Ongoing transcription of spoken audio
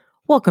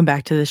Welcome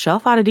back to the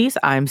Shelf Oddities.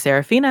 I'm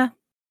Serafina.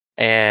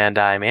 And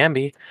I'm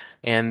Ambi.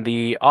 And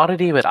the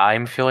oddity that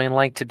I'm feeling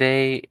like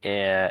today,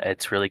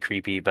 it's really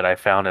creepy, but I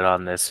found it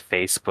on this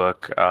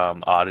Facebook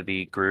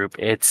oddity group.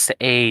 It's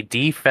a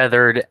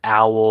defeathered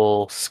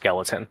owl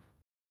skeleton.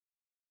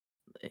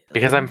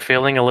 Because I'm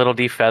feeling a little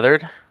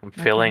defeathered, I'm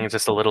feeling Okay.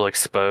 just a little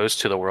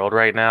exposed to the world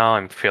right now.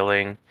 I'm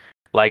feeling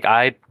like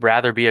I'd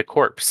rather be a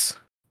corpse.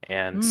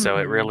 And so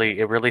it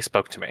Mm. really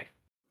spoke to me.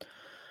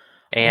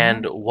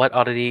 And Well, what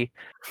oddity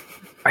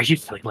are you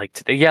feeling like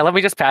today? Yeah, let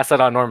me just pass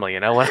that on normally.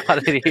 What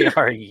oddity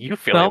are you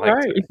feeling all like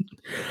right.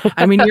 today?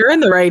 I mean, you're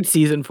in the right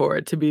season for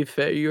it, to be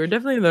fair. You're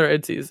definitely in the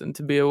right season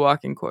to be a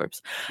walking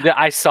corpse. Yeah,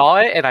 I saw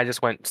it and I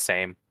just went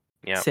same.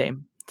 Yeah,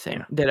 Same.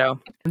 yeah.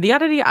 Ditto. The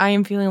oddity I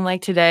am feeling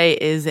like today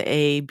is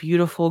a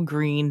beautiful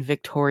green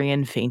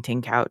Victorian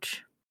fainting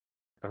couch.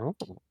 Oh,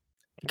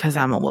 Because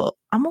okay. I'm a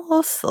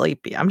little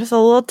sleepy. I'm just a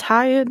little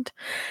tired.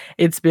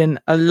 It's been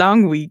a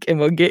long week, and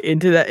we'll get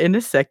into that in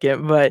a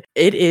second. But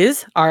it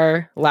is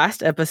our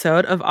last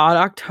episode of Odd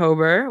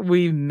October.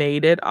 We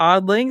made it,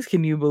 Oddlings.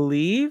 Can you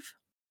believe?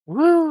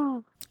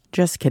 Woo!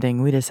 Just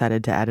kidding. We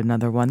decided to add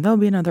another one. There'll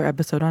be another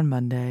episode on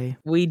Monday.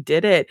 We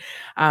did it.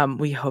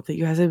 We hope that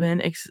you guys have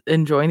been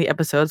enjoying the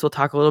episodes. We'll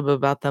talk a little bit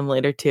about them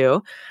later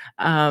too.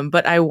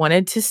 But I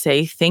wanted to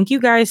say thank you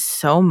guys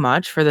so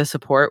much for the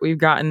support we've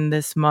gotten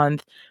this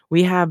month.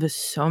 We have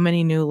so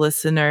many new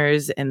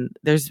listeners, and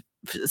there's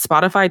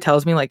Spotify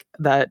tells me like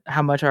that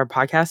how much our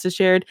podcast is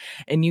shared,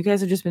 and you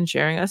guys have just been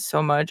sharing us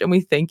so much, and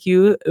we thank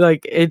you.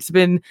 Like it's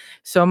been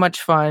so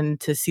much fun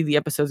to see the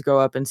episodes go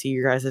up and see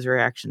your guys'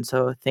 reaction.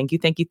 So thank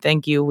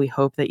you. We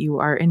hope that you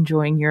are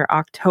enjoying your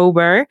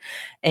October.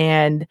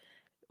 And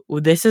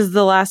this is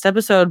the last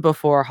episode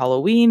before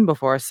Halloween,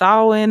 before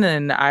Samhain.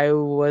 And I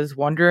was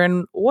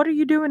wondering, what are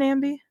you doing,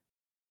 Ambi?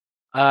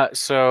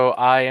 So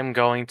I am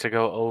going to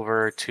go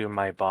over to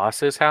my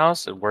boss's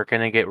house and we're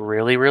gonna get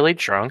really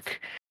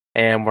drunk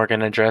and we're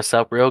gonna dress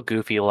up real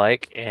goofy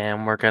like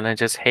and we're gonna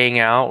just hang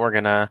out. We're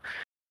gonna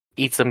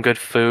eat some good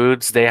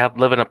foods. They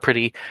live in a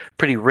pretty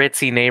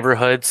ritzy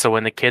neighborhood, so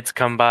when the kids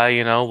come by,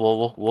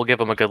 we'll give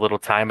them a good little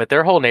time. But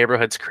their whole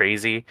neighborhood's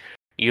crazy.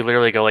 You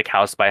literally go like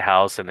house by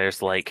house, and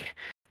there's like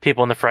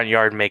people in the front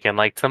yard making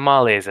like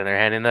tamales, and they're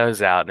handing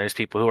those out. And there's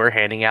people who are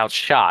handing out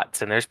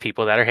shots, and there's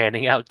people that are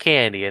handing out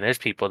candy, and there's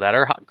people that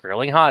are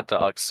grilling hot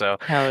dogs. So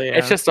Hell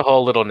it's yeah. just a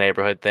whole little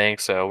neighborhood thing.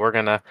 So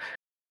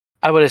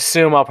I would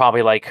assume I'll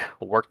probably like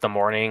work the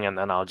morning, and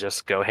then I'll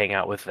just go hang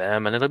out with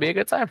them, and it'll be a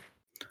good time.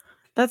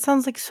 That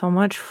sounds like so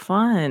much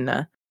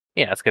fun.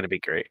 Yeah, it's gonna be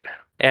great.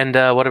 And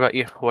what about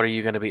you? What are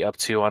you gonna be up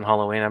to on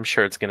Halloween? I'm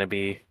sure it's gonna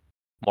be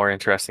more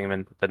interesting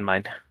than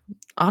mine.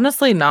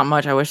 Honestly, not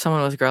much. I wish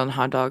someone was grilling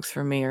hot dogs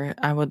for me, or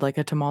I would like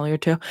a tamale or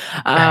two.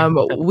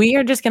 We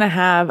are just gonna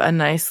have a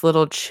nice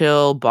little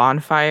chill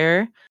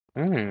bonfire.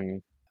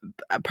 Mm,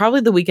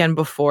 Probably the weekend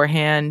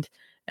beforehand,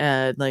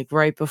 like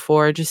right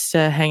before, just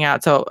to hang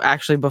out. So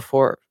actually,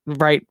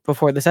 right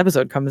before this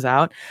episode comes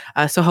out.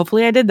 So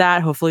hopefully, I did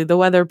that. Hopefully, the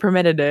weather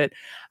permitted it.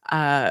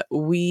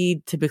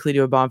 We typically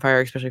do a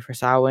bonfire, especially for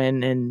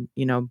Samhain,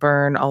 and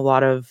burn a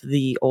lot of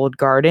the old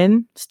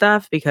garden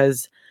stuff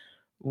because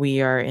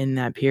we are in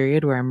that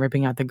period where I'm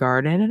ripping out the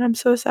garden and I'm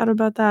so sad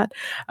about that.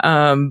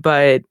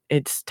 But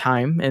it's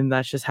time and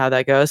that's just how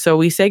that goes. So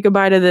we say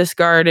goodbye to this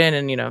garden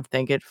and,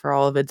 thank it for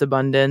all of its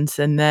abundance.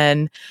 And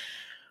then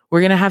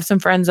we're going to have some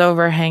friends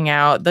over, hang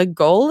out. The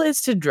goal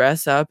is to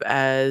dress up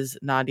as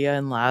Nadia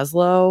and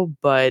Laszlo,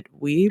 but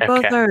we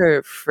both okay.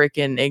 are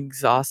freaking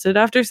exhausted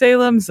after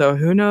Salem. So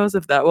who knows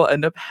if that will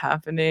end up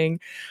happening.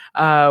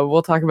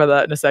 We'll talk about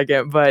that in a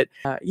second. But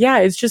yeah,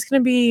 it's just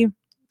going to be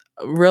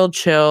real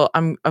chill.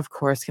 I'm of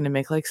course gonna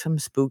make like some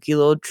spooky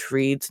little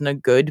treats and a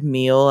good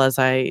meal as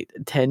I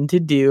tend to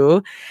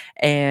do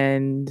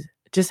and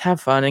just have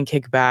fun and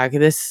kick back.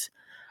 This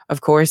of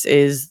course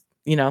is,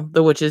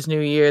 the witch's new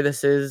year.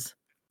 This is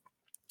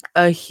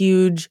a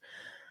huge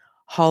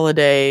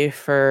holiday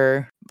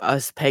for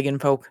us pagan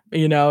folk,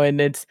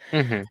 and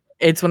Hmm.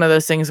 it's one of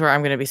those things where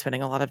I'm going to be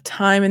spending a lot of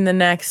time in the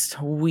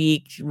next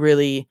week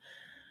really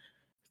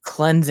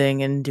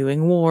cleansing and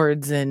doing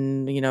wards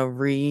and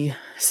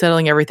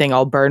resettling everything.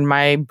 I'll burn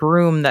my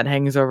broom that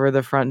hangs over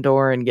the front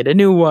door and get a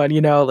new one.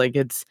 Like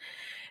it's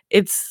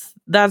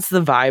that's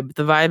the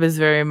vibe is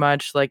very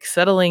much like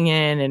settling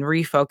in and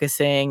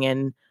refocusing,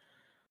 and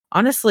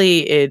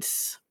honestly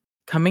it's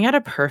coming at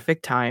a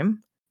perfect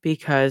time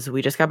because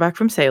we just got back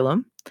from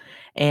Salem,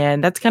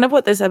 and that's kind of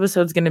what this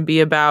episode's going to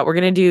be about. We're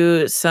going to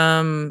do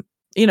some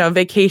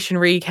vacation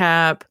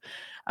recap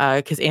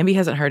because Ambi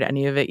hasn't heard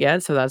any of it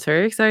yet, so that's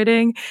very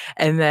exciting.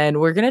 And then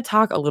we're gonna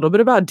talk a little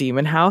bit about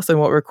Demon House and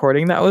what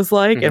recording that was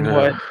like and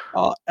what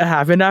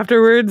happened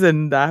afterwards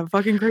and that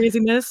fucking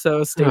craziness.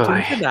 So stay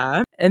tuned for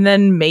that. And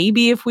then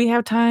maybe if we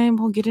have time,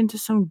 we'll get into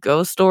some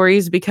ghost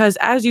stories because,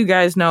 as you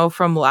guys know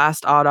from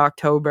last Odd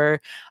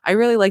October, I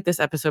really like this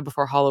episode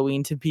before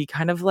Halloween to be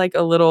kind of like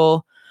a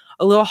little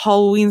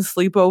Halloween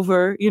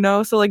sleepover,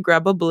 so like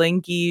grab a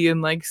blankie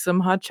and like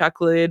some hot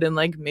chocolate and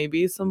like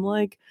maybe some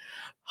like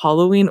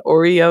Halloween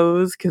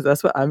Oreos because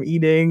that's what I'm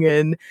eating.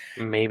 And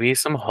Maybe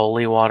some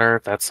holy water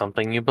if that's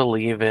something you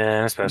believe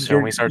in, especially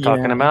when we start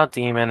talking yeah. about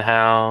Demon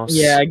House.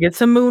 Yeah, get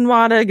some moon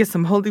water, get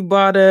some holy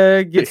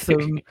water, get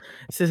some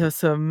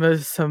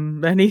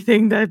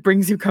anything that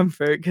brings you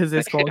comfort because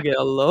it's gonna get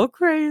a little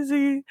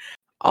crazy.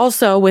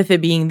 Also, with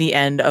it being the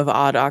end of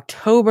Odd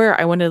October,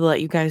 I wanted to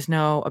let you guys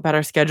know about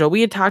our schedule.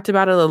 We had talked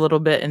about it a little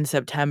bit in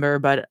September,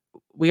 but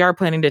we are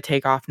planning to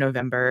take off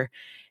November.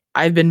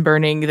 I've been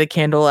burning the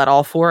candle at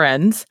all four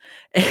ends,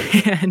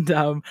 and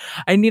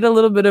I need a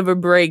little bit of a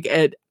break.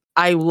 And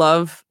I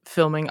love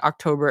filming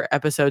October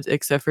episodes,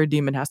 except for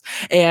Demon House,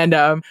 and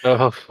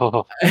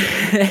Oh,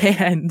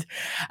 and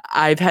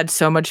I've had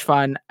so much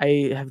fun.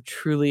 I have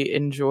truly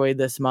enjoyed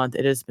this month.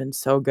 It has been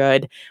so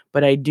good,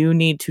 but I do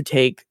need to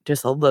take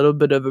just a little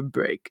bit of a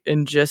break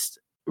and just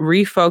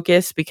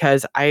refocus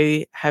because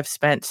I have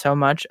spent so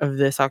much of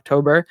this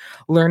October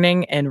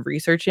learning and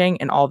researching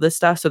and all this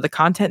stuff. So the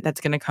content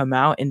that's going to come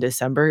out in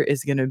December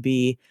is going to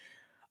be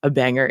a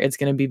banger. It's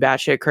going to be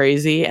batshit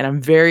crazy, and I'm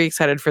very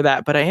excited for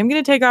that. But I am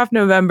going to take off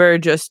November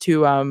just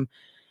to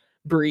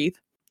breathe.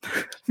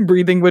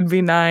 Breathing would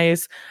be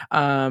nice.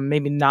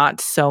 Maybe not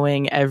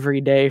sewing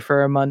every day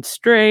for a month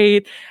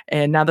straight.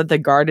 And now that the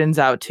garden's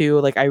out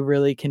too, like I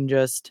really can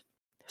just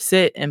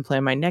sit and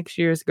plan my next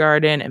year's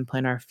garden and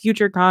plan our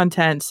future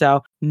content.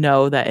 So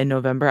know that in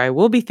November I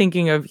will be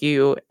thinking of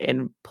you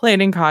and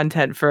planning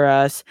content for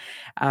us.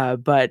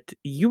 But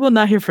you will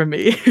not hear from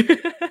me.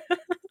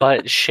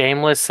 but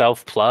shameless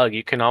self plug.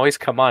 You can always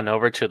come on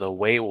over to the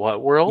Wait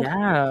What World.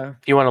 Yeah.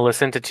 If you want to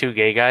listen to two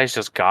gay guys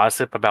just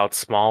gossip about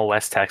small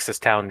West Texas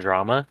town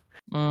drama.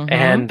 Mm-hmm.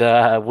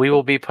 And we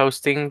will be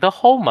posting the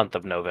whole month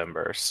of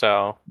November.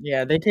 So,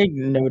 Yeah, they take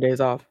no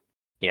days off.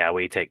 yeah,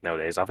 we take no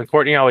days off. And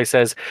Courtney always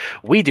says,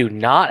 we do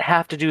not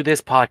have to do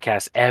this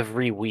podcast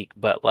every week,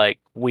 but like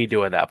we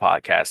doing that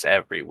podcast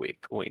every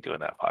week. We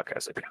doing that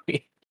podcast every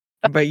week.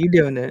 But you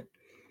doing it.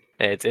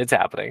 It's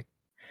happening.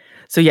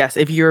 So yes,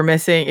 if you're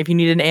missing, if you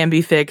need an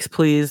ambi fix,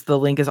 please, the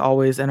link is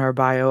always in our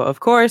bio, of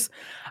course.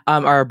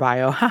 Our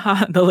bio,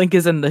 the link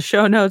is in the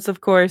show notes,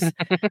 of course.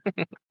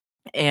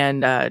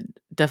 And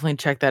definitely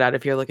check that out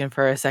if you're looking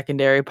for a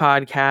secondary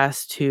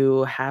podcast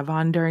to have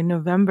on during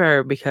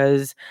November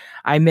because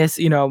I miss,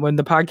 when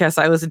the podcasts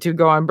I listen to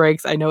go on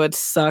breaks. I know it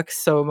sucks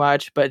so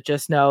much, but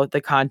just know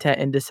the content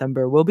in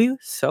December will be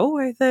so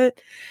worth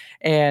it.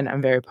 And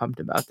I'm very pumped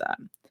about that.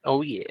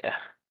 Oh yeah.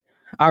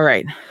 All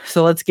right.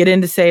 So let's get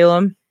into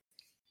Salem.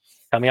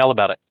 Tell me all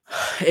about it.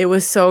 It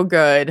was so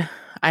good.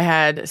 I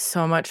had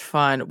so much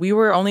fun. We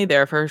were only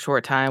there for a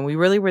short time. We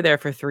really were there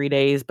for 3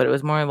 days, but it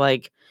was more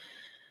like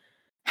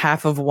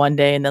half of one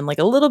day and then like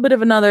a little bit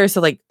of another. So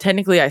like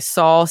technically I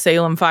saw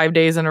Salem 5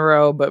 days in a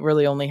row, but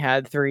really only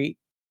had three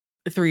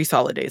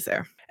solid days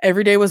there.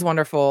 Every day was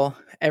wonderful.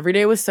 Every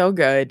day was so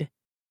good.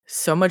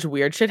 So much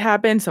weird shit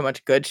happened. So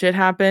much good shit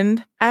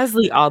happened. As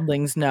the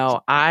oddlings know,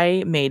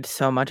 I made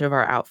so much of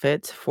our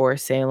outfits for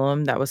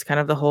Salem. That was kind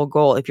of the whole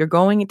goal. If you're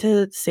going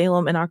to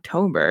Salem in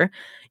October,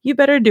 you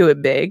better do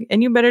it big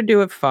and you better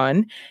do it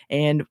fun.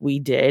 And we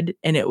did.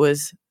 And it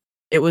was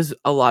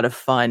a lot of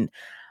fun.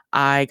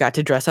 I got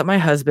to dress up my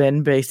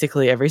husband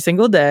basically every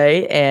single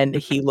day, and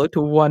he looked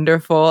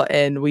wonderful,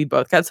 and we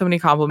both got so many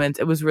compliments.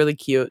 It was really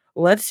cute.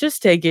 Let's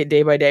just take it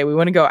day by day. We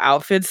want to go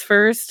outfits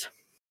first.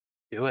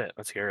 Do it.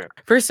 Let's hear it.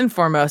 First and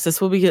foremost,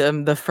 this will be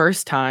the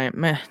first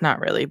time,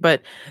 not really,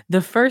 but the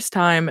first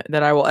time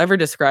that I will ever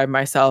describe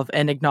myself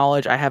and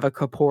acknowledge I have a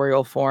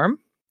corporeal form,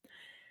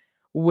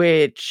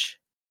 which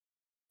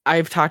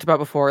I've talked about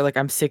before. Like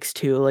I'm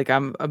 6'2", like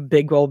I'm a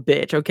big old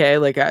bitch, okay?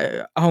 Like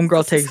a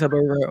homegirl takes up a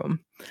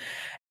room.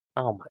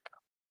 Oh my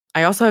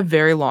I also have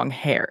very long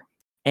hair,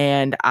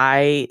 and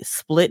I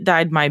split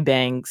dyed my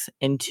bangs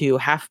into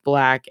half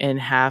black and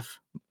half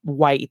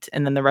white,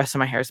 and then the rest of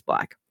my hair is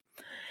black.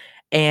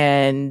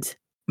 And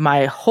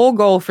my whole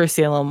goal for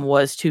Salem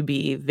was to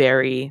be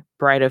very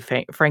Bride of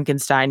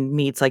Frankenstein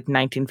meets like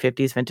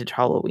 1950s vintage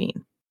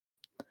Halloween.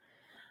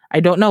 I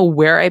don't know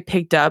where I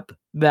picked up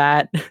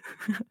that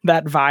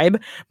that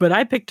vibe, but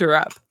I picked her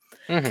up.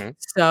 God.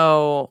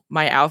 So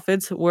my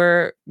outfits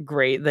were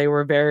great. They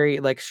were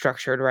very like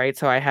structured, right?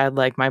 So I had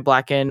like my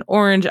black and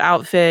orange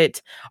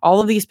outfit.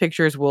 All of these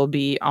pictures will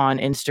be on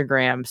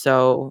Instagram.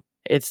 So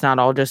it's not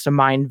all just a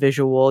mind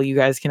visual. You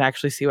guys can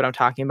actually see what I'm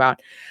talking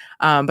about.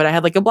 But I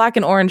had like a black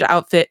and orange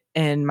outfit,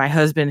 and my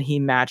husband, he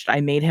matched.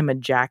 I made him a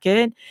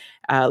jacket,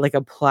 like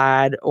a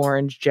plaid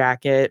orange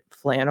jacket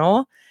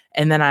flannel.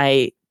 And then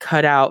I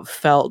cut out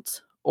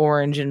felt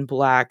orange and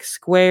black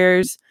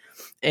squares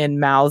and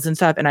mouths and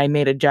stuff, and I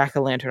made a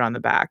jack-o'-lantern on the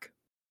back.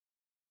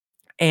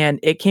 And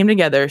it came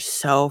together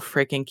so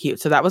freaking cute.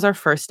 So that was our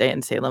first day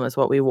in Salem is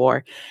what we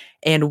wore.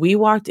 And we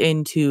walked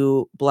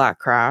into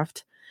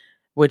Blackcraft,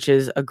 which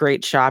is a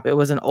great shop. It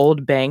was an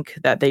old bank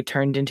that they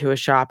turned into a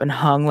shop and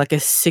hung like a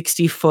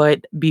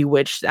 60-foot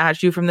bewitched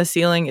statue from the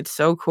ceiling. It's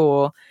so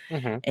cool.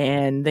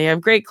 And they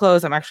have great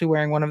clothes. I'm actually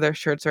wearing one of their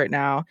shirts right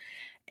now.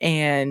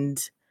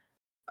 And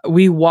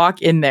We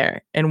walk in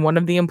there, and one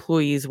of the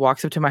employees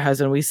walks up to my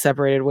husband. We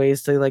separated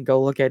ways to like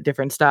go look at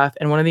different stuff.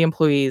 And one of the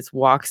employees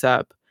walks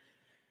up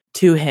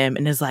to him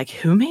and is like,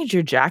 "Who made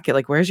your jacket?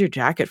 Like, where's your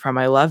jacket from?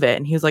 I love it."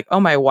 And he was like, "Oh,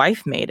 my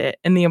wife made it."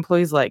 And the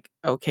employee's like,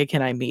 "Okay,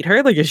 can I meet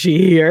her? Like, is she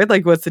here?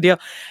 Like, what's the deal?"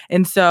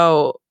 And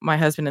so my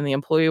husband and the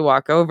employee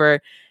walk over,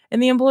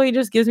 and the employee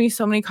just gives me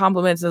so many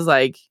compliments, is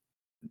like,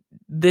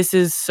 "This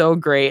is so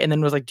great." And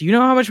then was like, "Do you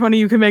know how much money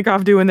you can make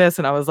off doing this?"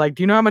 And I was like,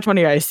 "Do you know how much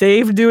money I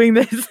saved doing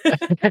this?"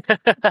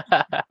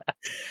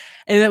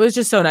 And it was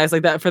just so nice,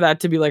 like that, for that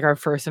to be like our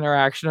first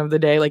interaction of the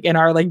day, like in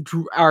our like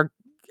our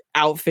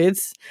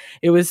outfits.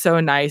 It was so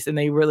nice, and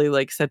they really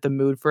like set the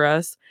mood for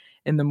us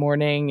in the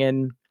morning,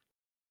 and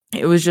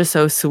it was just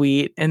so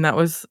sweet. And it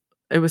was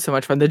so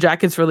much fun. The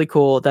jacket's really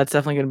cool. That's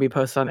definitely going to be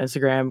posted on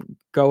Instagram.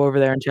 Go over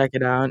there and check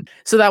it out.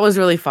 So that was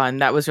really fun.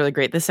 That was really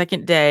great. The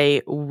second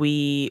day,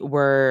 we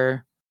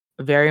were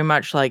very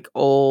much like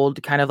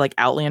old, kind of like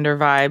Outlander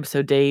vibe.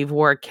 So Dave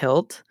wore a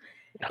kilt,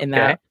 and Okay.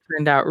 that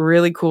turned out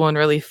really cool and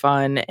really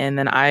fun. And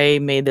then I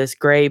made this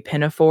gray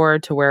pinafore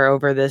to wear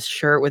over this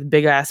shirt with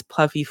big ass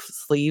puffy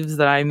sleeves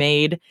that I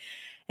made.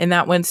 And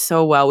that went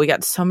so well. We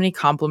got so many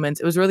compliments.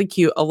 It was really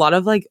cute. A lot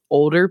of like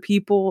older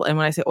people. And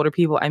when I say older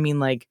people, I mean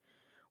like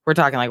we're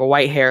talking like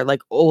white hair,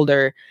 like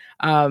older,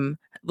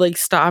 like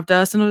stopped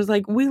us and was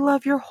like, "We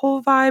love your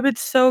whole vibe.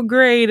 It's so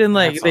great." And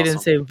like That's they didn't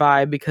awesome. say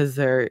vibe because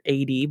they're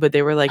 80, but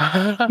they were like,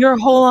 "Your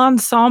whole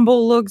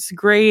ensemble looks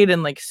great."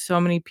 And like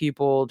so many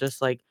people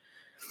just like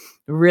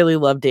really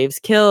loved Dave's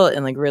kilt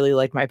and like really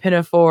liked my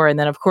pinafore. And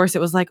then of course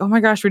it was like, "Oh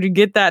my gosh, where'd you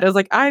get that?" I was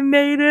like, "I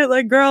made it.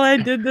 Like, girl, I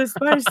did this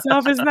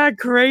myself. Isn't that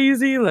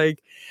crazy?"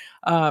 Like,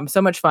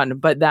 so much fun.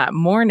 But that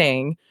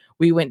morning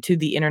we went to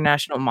the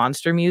International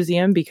Monster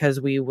Museum because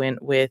we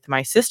went with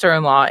my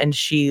sister-in-law and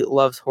she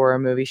loves horror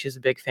movies. She's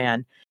a big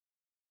fan.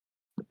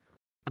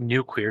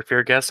 New queer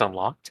fear guest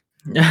unlocked.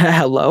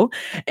 Hello.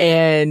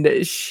 And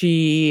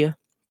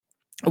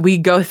we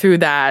go through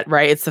that,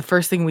 right? It's the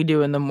first thing we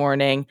do in the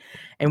morning,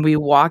 and we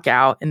walk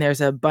out and there's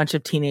a bunch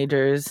of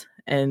teenagers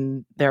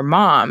and their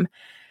mom,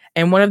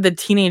 and one of the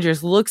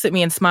teenagers looks at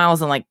me and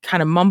smiles and like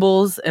kind of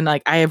mumbles, and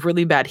like I have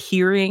really bad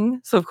hearing,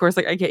 so of course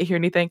like I can't hear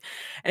anything.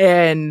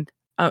 And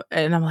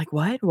I'm like,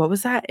 what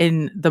was that?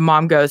 And the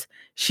mom goes,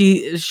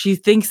 she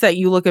thinks that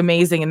you look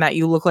amazing and that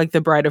you look like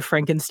the Bride of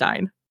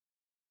Frankenstein.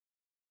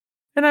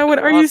 And I That's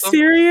went, "Are you awesome.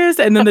 serious?"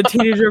 And then the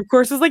teenager, of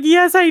course, was like,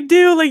 "Yes, I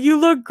do. Like, you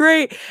look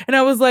great." And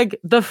I was like,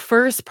 the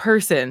first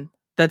person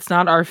that's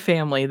not our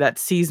family that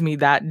sees me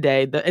that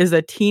day is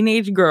a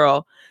teenage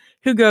girl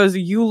who goes,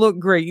 "You look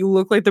great. You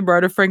look like the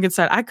Bride of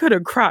Frankenstein." I could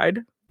have cried.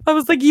 I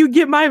was like, "You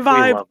get my We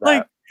vibe. love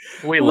Like, that.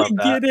 We we love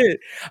that. get it."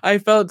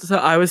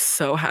 I was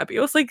so happy.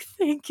 I was like,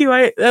 "Thank you.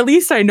 At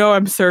least I know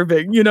I'm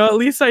serving, you know, at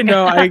least I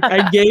know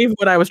I gave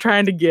what I was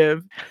trying to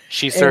give."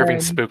 She's serving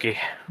And spooky.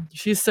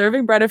 she's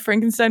serving Bride of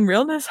Frankenstein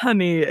realness,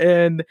 honey.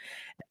 And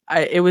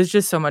it was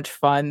just so much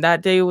fun.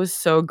 That day was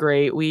so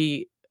great.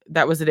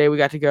 That was the day we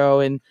got to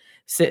go and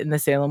sit in the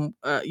Salem,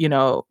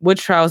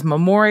 Witch Trials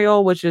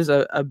Memorial, which is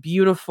a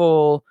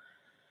beautiful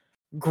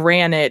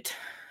granite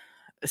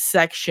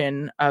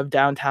section of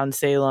downtown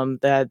Salem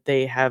that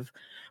they have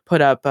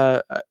put up.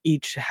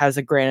 Each has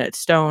a granite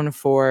stone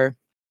for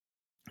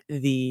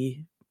the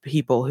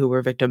people who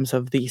were victims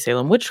of the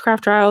Salem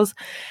witchcraft trials.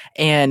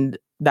 And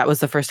that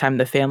was the first time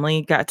the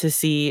family got to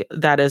see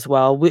that as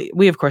well.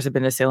 We of course have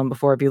been to Salem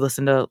before. If you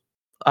listen to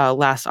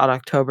last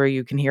October,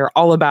 you can hear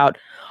all about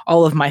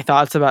all of my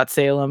thoughts about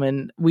Salem,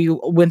 and we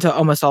went to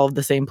almost all of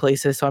the same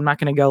places. So I'm not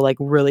going to go like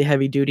really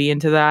heavy duty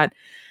into that,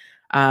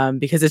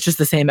 because it's just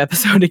the same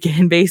episode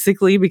again,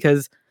 basically,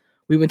 because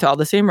we went to all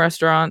the same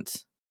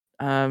restaurants.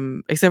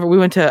 Except for we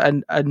went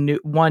to a new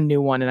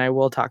one, and I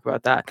will talk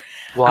about that.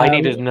 Well, I Um,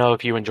 needed to know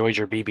if you enjoyed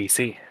your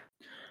BBC.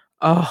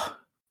 Oh,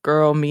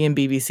 girl, me and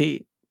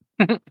BBC.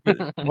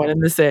 One in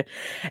the same.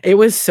 It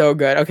was so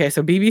good. Okay,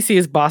 so BBC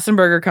is Boston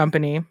Burger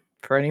Company.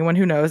 For anyone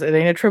who knows, it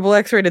ain't a triple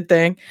X rated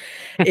thing.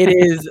 It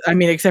is, I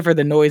mean, except for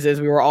the noises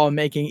we were all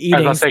making, I was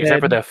about eating to say, except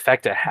said. for the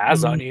effect it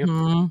has on you.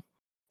 Mhm.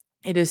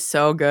 It is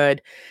so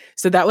good.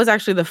 So that was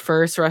actually the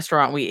first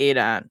restaurant we ate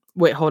at.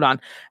 Wait, hold on.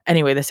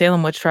 Anyway, the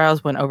Salem witch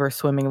trials went over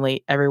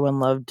swimmingly. Everyone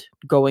loved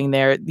going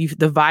there.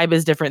 The vibe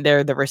is different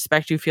there. The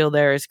respect you feel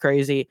there is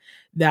crazy.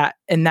 That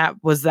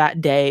was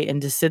that day.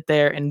 And to sit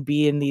there and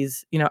be in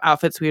these,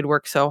 outfits we had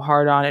worked so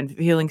hard on and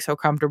feeling so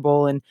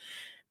comfortable and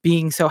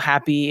being so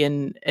happy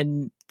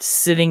and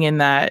sitting in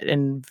that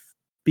and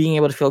being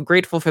able to feel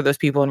grateful for those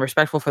people and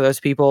respectful for those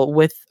people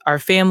with our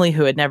family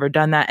who had never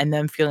done that, and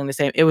them feeling the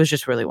same. It was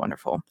just really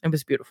wonderful. It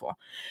was beautiful.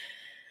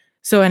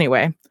 So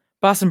anyway,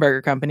 Boston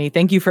Burger Company,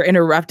 thank you for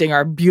interrupting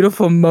our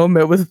beautiful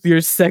moment with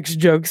your sex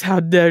jokes. How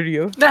dare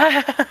you?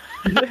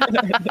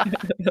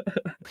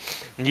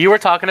 You were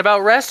talking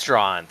about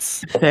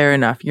restaurants. Fair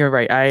enough. You're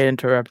right. I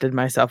interrupted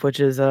myself, which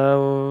is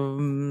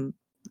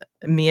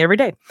me every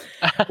day.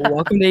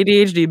 Welcome to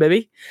ADHD,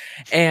 baby.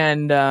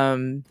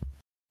 And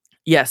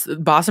yes,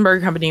 Boston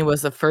Burger Company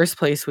was the first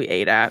place we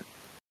ate at.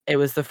 It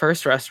was the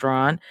first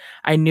restaurant.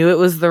 I knew it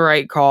was the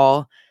right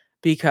call.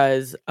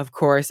 because of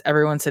course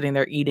everyone's sitting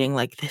there eating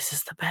like, this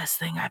is the best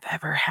thing I've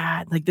ever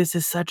had. Like, this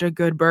is such a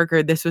good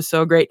burger. This was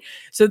so great.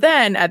 So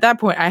then at that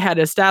point I had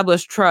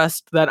established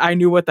trust that I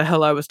knew what the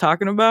hell I was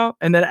talking about.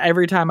 And then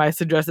every time I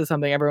suggested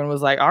something, everyone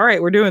was like, all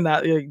right, we're doing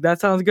that. Like, that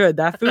sounds good.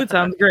 That food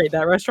sounds great.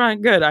 That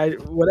restaurant, good.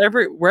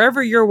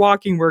 Wherever you're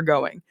walking, we're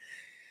going.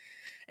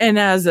 And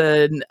as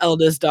an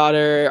eldest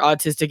daughter,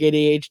 autistic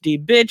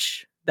ADHD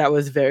bitch, that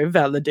was very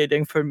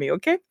validating for me.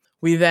 Okay.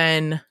 We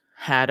then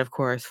had, of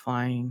course,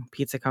 flying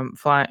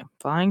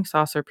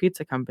saucer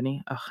pizza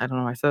company. Ugh, I don't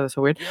know why I said that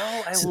so weird. Yo,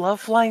 I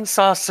love flying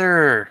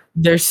saucer.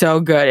 They're so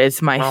good.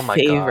 It's my Oh my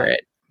God.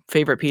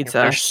 favorite They're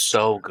pizza.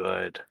 so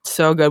good.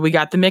 So good. We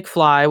got the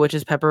McFly, which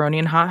is pepperoni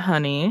and hot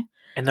honey.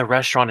 And the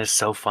restaurant is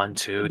so fun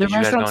too. The Did you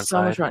guys go restaurant's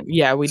so much inside? fun.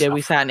 Yeah, we did. So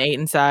We sat fun. and ate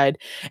inside,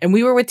 and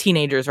we were with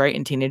teenagers, right?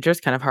 And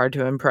teenagers kind of hard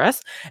to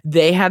impress.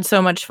 They had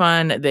so much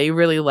fun. They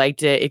really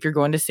liked it. If you're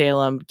going to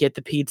Salem, get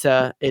the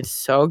pizza. It's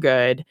so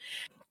good.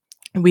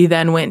 We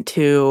then went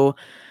to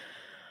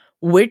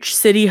Witch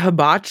City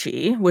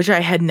Hibachi, which I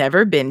had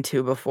never been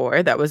to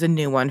before. That was a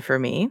new one for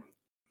me.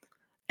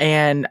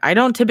 And I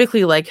don't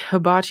typically like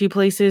hibachi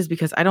places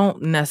because I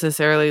don't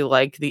necessarily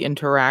like the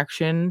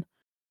interaction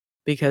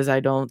because I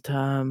don't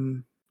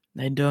I'm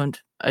the I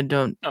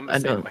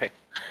same don't way.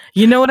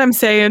 you know what I'm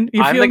saying?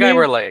 You I'm feel the guy me?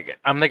 where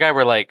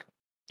like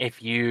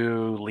if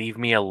you leave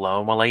me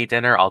alone while I eat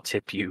dinner, I'll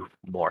tip you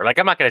more. Like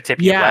I'm not gonna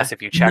tip you Yeah. less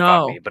if you check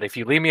on No. me, but if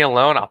you leave me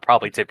alone, I'll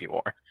probably tip you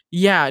more.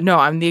 Yeah, no,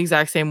 I'm the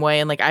exact same way,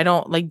 and, like, I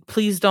don't like,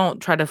 please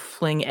don't try to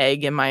fling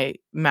egg in my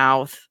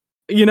mouth.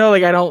 You know,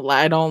 like, I don't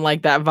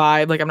like that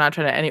vibe, like, I'm not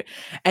trying to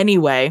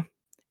anyway,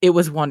 it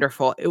was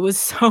wonderful. It was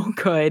so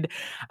good.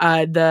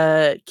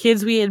 The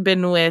kids we had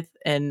been with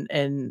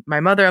and my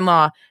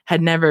mother-in-law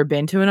had never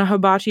been to a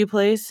hibachi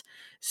place,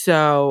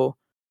 so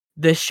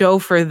the show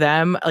for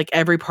them, like,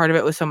 every part of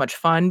it was so much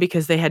fun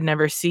because they had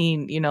never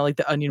seen, like,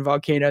 the onion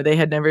volcano. They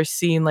had never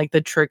seen, like, the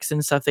tricks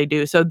and stuff they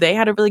do, so they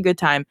had a really good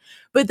time,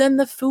 but then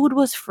the food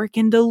was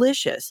freaking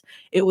delicious.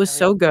 It was Hell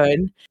yeah. so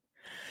good.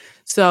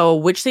 So,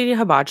 Witch City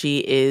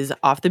Hibachi is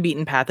off the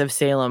beaten path of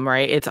Salem,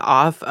 right? It's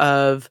off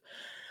of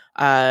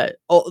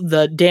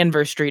the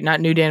Danvers Street, not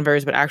New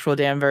Danvers, but actual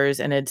Danvers,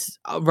 and it's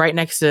right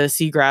next to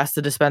Seagrass,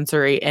 the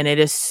dispensary, and it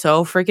is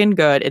so freaking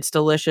good. It's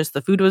delicious.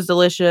 The food was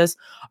delicious.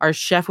 Our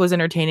chef was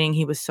entertaining.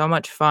 He was so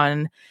much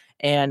fun,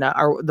 and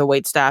the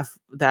wait staff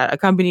that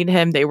accompanied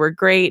him, they were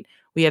great.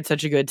 We had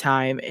such a good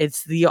time.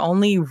 It's the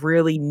only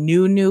really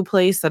new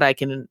place that I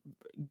can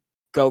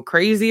go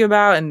crazy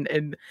about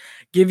and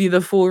give you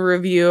the full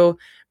review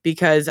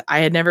because I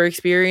had never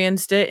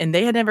experienced it and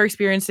they had never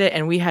experienced it.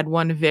 And we had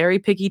one very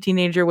picky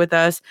teenager with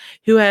us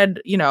who had,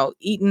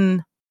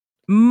 eaten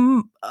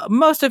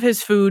most of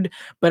his food,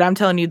 but I'm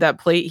telling you that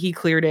plate, he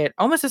cleared it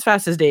almost as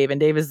fast as Dave. And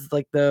Dave is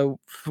like the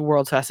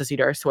world's fastest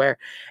eater, I swear.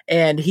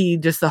 And he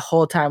just the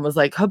whole time was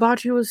like,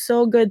 hibachi was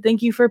so good.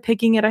 Thank you for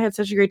picking it. I had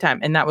such a great time.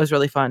 And that was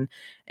really fun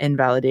and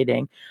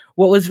validating.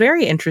 What was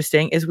very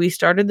interesting is we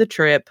started the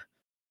trip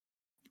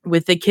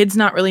with the kids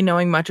not really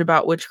knowing much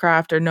about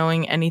witchcraft or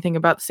knowing anything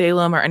about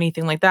Salem or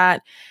anything like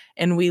that.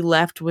 And we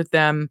left with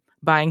them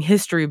buying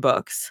history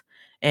books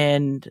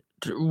and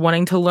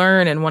wanting to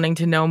learn and wanting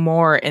to know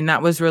more. And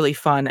that was really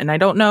fun. And I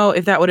don't know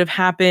if that would have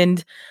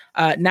happened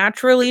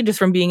naturally just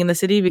from being in the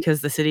city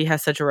because the city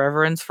has such a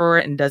reverence for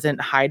it and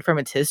doesn't hide from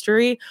its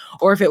history,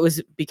 or if it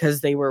was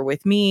because they were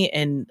with me.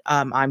 And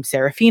I'm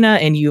Serafina,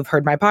 and you've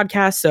heard my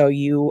podcast. So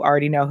you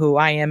already know who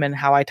I am and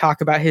how I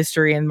talk about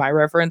history and my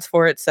reverence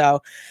for it.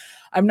 So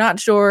I'm not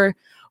sure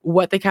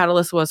what the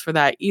catalyst was for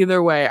that.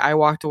 Either way, I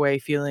walked away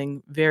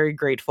feeling very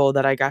grateful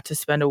that I got to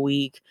spend a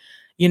week,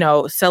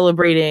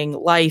 celebrating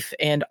life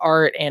and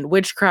art and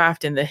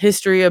witchcraft and the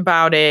history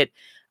about it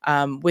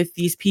with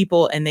these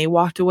people. And they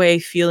walked away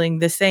feeling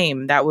the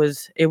same. It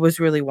was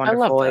really I love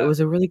wonderful. It that. was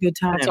a really good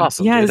That's time.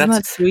 awesome, Yeah, dude. isn't that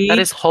That sweet?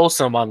 is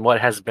wholesome on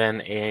what has been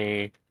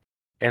a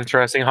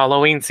interesting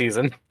Halloween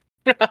season.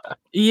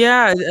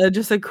 Yeah,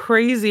 just a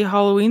crazy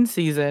Halloween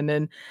season,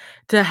 and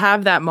to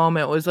have that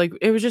moment was like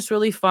it was just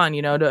really fun,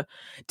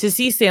 to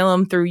see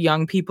Salem through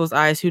young people's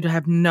eyes who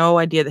have no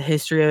idea the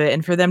history of it,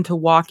 and for them to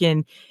walk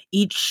in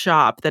each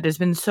shop that has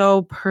been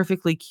so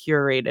perfectly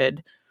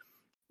curated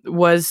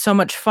was so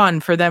much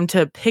fun for them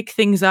to pick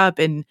things up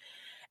and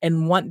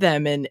want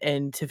them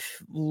and to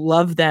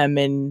love them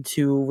and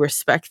to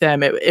respect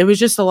them. It was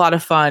just a lot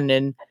of fun,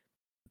 and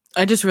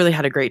I just really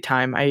had a great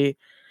time. I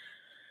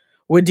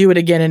would do it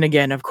again and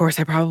again. Of course,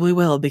 I probably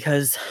will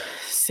because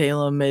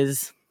Salem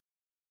is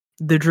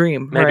the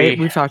dream, right?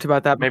 Maybe We've talked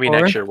about that maybe before.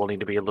 next year we'll need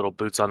to be a little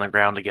boots on the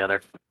ground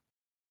together.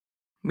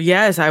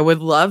 Yes, I would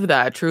love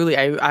that. Truly,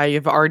 I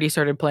have already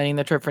started planning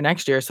the trip for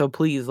next year, so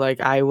please, like,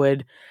 I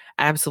would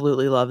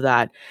absolutely love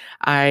that.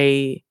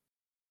 I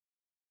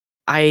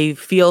I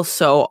feel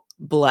so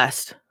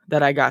blessed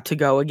that I got to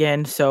go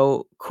again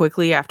so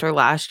quickly after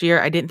last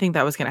year. I didn't think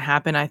that was going to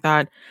happen. I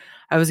thought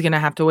I was going to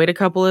have to wait a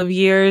couple of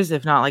years,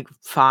 if not like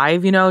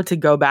 5, to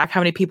go back.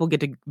 How many people get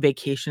to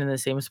vacation in the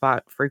same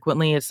spot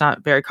frequently? It's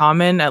not very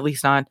common, at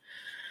least not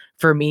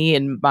for me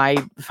and my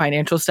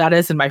financial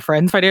status and my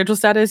friend's financial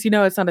status,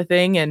 it's not a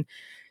thing. And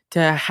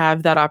to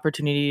have that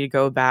opportunity to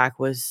go back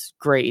was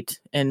great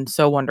and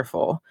so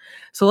wonderful.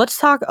 So let's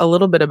talk a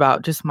little bit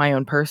about just my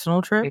own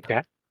personal trip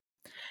Okay.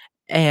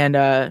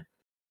 and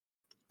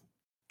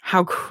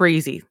how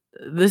crazy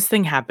this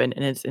thing happened.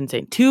 And it's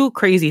insane. Two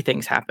crazy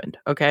things happened.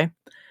 Okay.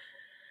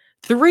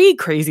 Three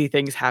crazy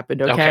things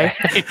happened, Okay.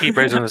 okay? Keep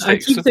raising the I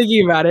stakes. keep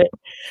thinking about it,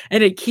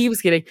 and it keeps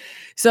getting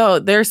so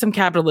there's some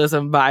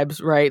capitalism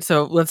vibes, right?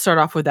 So let's start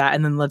off with that,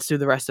 and then let's do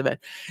the rest of it.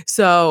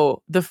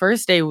 So the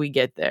first day we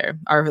get there,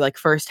 our like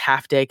first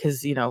half day,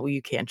 because you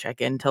can't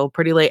check in until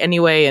pretty late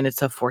anyway, and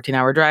it's a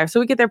 14-hour drive.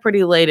 So we get there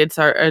pretty late. It's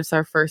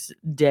our first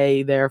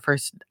day there,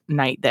 first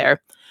night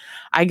there.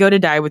 I go to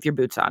Die With Your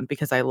Boots On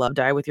because I love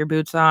Die With Your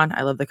Boots On.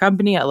 I love the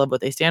company, I love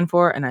what they stand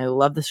for, and I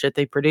love the shit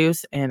they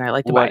produce, and I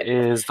like to buy What it.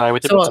 is Die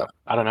with the boots So on?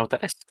 I don't know what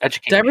that is.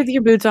 Educate Die me. With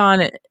Your Boots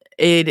On,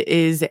 it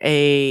is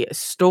a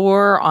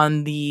store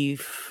on the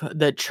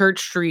Church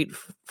Street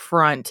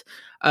front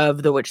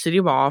of the Witch City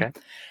Mall, Okay.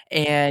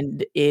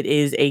 and it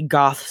is a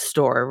goth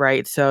store,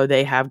 right? So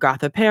they have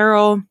goth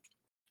apparel,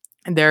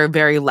 and they're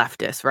very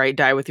leftist, right?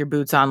 Die With Your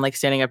Boots On, like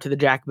standing up to the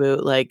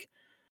jackboot, like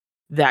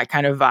that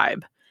kind of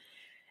vibe.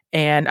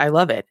 And I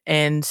love it.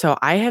 And so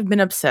I have been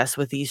obsessed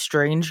with these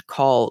strange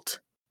cult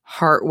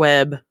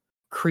heartweb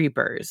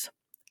creepers.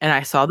 And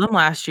I saw them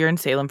last year in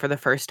Salem for the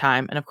first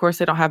time. And of course,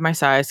 they don't have my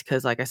size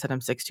because, like I said,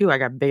 I'm 6'2". I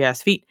got big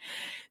ass feet.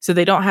 So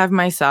they don't have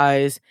my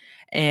size.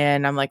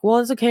 And I'm like, well,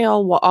 it's okay.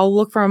 I'll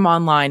look for them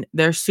online.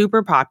 They're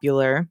super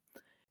popular.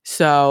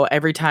 So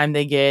every time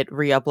they get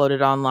re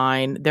uploaded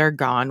online, they're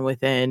gone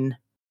within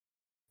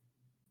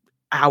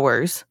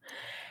hours.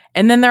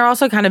 And then they're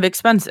also kind of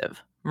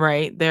expensive,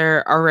 right?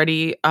 They're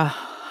already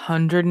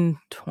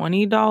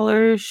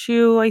 $120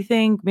 shoe, I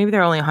think. Maybe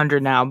they're only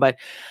 100 now, but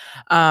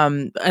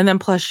and then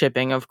plus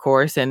shipping, of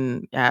course.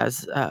 And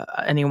as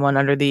anyone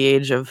under the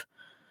age of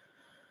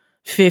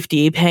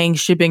 50, paying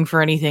shipping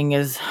for anything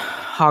is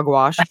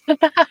hogwash.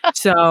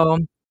 So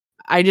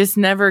I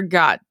never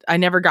got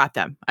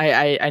them.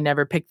 I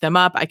never picked them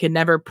up. I could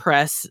never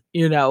press,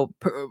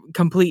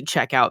 complete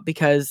checkout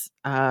because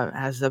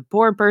as a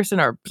poor person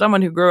or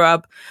someone who grew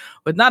up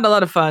with not a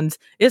lot of funds,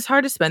 it's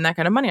hard to spend that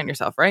kind of money on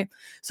yourself, right?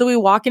 So we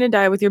walk in to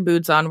Die With Your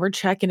Boots On. We're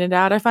checking it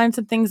out. I find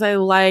some things I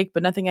like,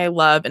 but nothing I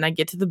love. And I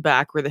get to the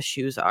back where the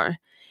shoes are,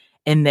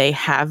 and they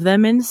have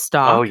them in Oh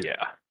stock.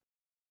 yeah.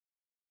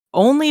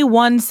 Only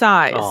one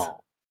size, Oh.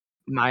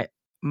 my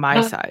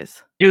my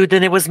size. Dude,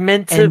 then it was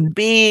meant to And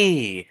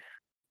be.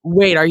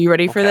 wait, are you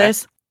ready for Okay.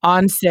 this?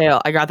 On sale.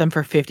 I got them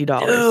for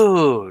 $50.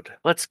 Dude,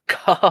 let's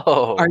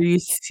Are go. you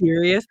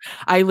serious?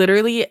 I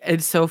literally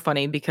it's so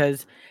funny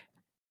because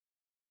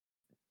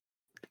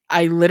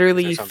I Is there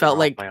literally something felt wrong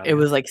with like my it audio?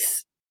 was like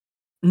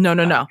no,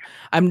 no, Oh, no.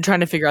 I'm trying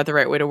to figure out the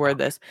right way to word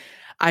okay. this.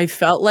 I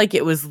felt like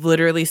it was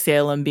literally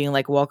Salem being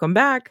like, "Welcome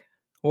back.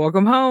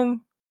 Welcome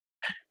home.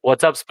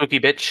 What's up, spooky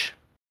bitch?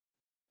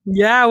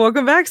 Yeah,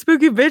 welcome back,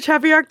 spooky bitch.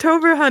 Happy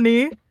October,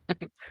 honey."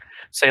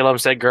 Salem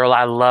said, "Girl,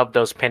 I love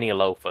those penny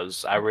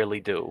loafers. I really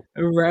do."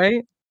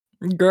 Right?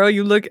 Girl,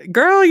 you make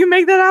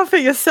that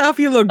outfit yourself.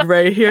 You look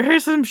great.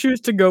 Here's some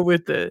shoes to go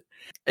with it.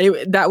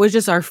 That was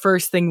just our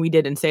first thing we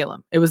did in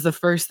Salem. It was the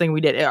first thing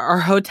we did. Our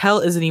hotel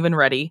isn't even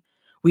ready.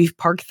 We've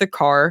parked the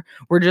car.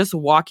 We're just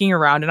walking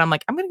around, and I'm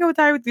like, I'm gonna go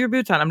Die With Your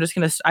Boots On.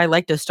 I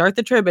like to start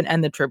the trip and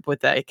end the trip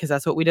with that because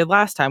that's what we did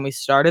last time. We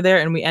started there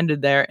and we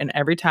ended there, and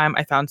every time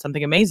I found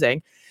something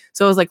amazing.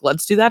 So I was like,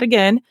 let's do that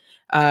again.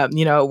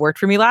 It worked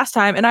for me last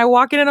time, and I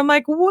walk in and I'm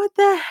like, what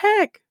the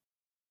heck?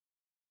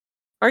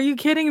 Are you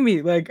kidding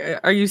me? Like,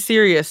 are you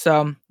serious?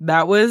 So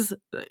that was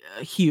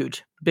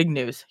huge, big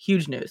news,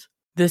 huge news.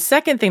 The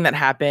second thing that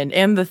happened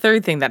and the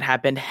third thing that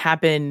happened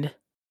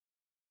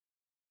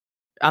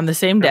on the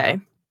same Uh-huh. day.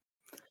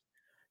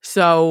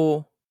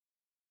 So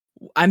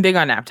I'm big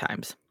on nap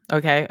times.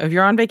 Okay. If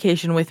you're on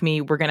vacation with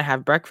me, we're going to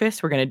have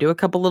breakfast. We're going to do a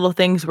couple little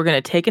things. We're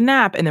going to take a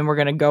nap and then we're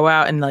going to go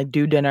out and like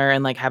do dinner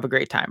and like have a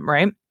great time.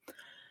 Right.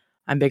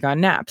 I'm big on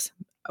naps.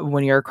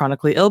 When you're a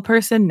chronically ill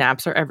person,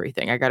 naps are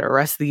everything. I got to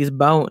rest these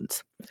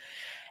bones.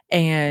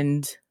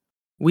 And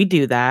we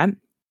do that.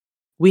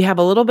 We have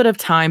a little bit of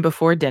time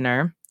before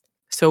dinner.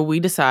 So we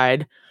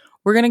decide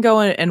we're going to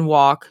go and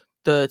walk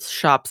the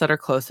shops that are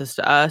closest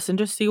to us and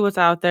just see what's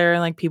out there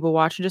and like people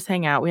watch and just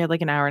hang out. We had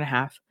like an hour and a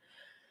half.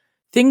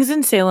 Things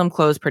in Salem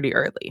close pretty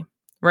early,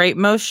 right?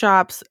 Most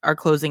shops are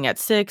closing at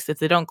 6. If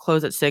they don't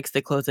close at 6,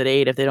 they close at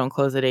 8. If they don't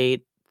close at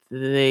 8,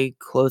 they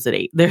close at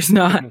 8. There's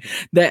not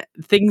that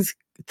things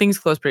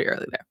close pretty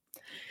early there.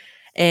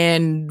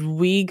 And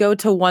we go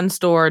to one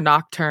store,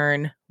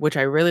 Nocturne, which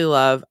I really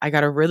love. I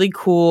got a really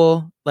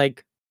cool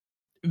like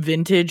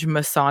vintage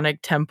Masonic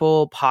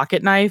temple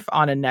pocket knife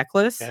on a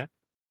necklace. Yeah.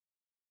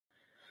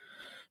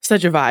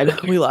 Such a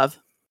vibe. We love.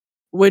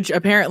 Which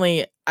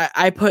apparently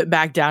I put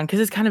back down because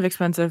it's kind of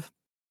expensive.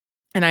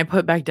 And I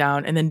put back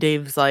down. And then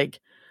Dave's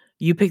like,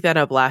 you picked that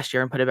up last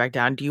year and put it back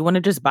down. Do you want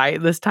to just buy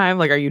it this time?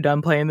 Like, are you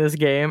done playing this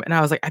game?" And I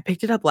was like, "I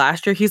picked it up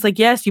last year." He's like,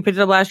 "Yes, you picked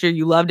it up last year.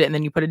 You loved it. And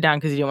then you put it down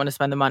because you didn't want to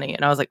spend the money."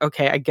 And I was like,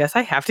 "Okay, I guess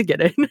I have to get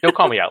it." Don't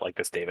call me out like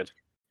this, David.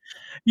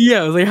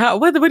 Yeah. I was like,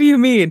 what do you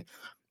mean?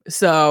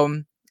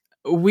 So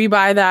we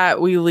buy that,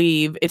 we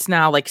leave. It's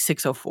now like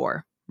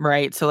 6:04,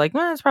 right? So like,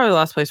 well, it's probably the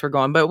last place we're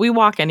going, but we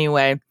walk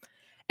anyway.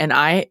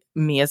 And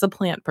me as a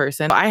plant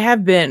person, I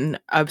have been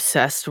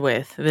obsessed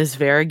with this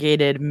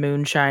variegated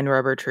moonshine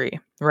rubber tree,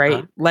 Uh-huh.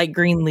 right? Light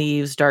green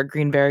leaves, dark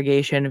green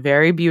variegation,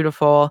 very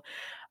beautiful.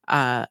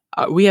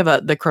 We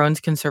have the Crohn's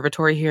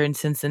Conservatory here in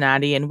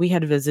Cincinnati, and we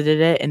had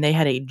visited it, and they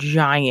had a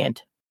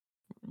giant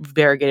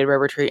variegated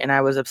rubber tree, and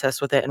I was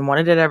obsessed with it and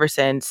wanted it ever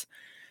since.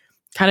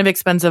 Kind of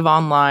expensive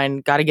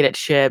online, got to get it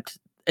shipped.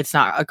 It's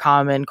not a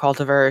common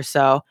cultivar,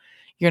 so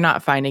you're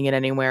not finding it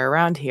anywhere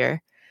around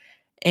here.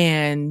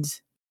 And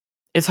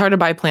it's hard to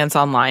buy plants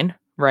online,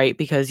 right?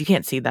 Because you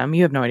can't see them.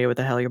 You have no idea what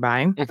the hell you're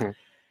buying. Mhm.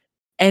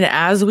 And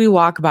as we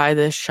walk by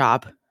this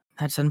shop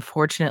that's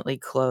unfortunately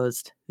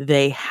closed,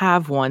 they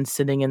have one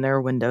sitting in their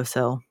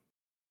windowsill.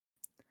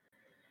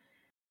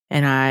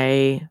 And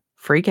I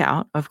freak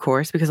out, of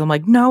course, because I'm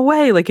like, "No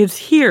way, like, it's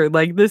here,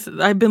 like, this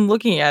I've been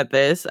looking at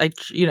this,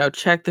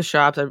 check the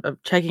shops, I'm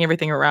checking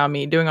everything around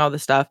me, doing all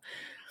this stuff.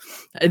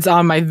 It's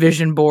on my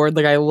vision board,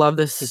 like, I love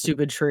this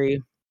stupid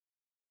tree."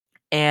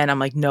 And I'm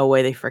like, "No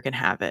way they freaking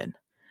have it."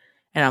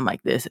 And I'm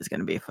like, "This is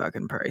gonna be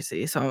fucking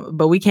pricey." So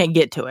but we can't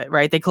get to it,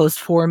 right? They closed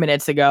 4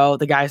 minutes ago,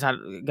 the guy's not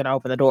gonna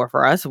open the door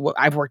for us.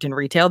 I've worked in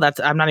retail,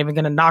 I'm not even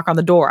gonna knock on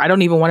the door. I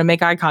don't even wanna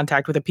make eye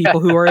contact with the people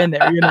who are in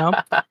there, you know?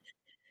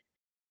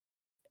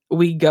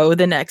 We go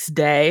the next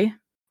day,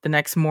 the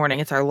next morning.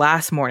 It's our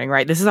last morning,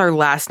 right? This is our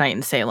last night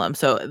in Salem.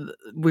 So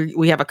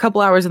we have a couple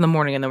hours in the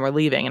morning and then we're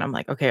leaving. And I'm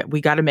like, "Okay,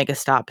 we got to make a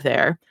stop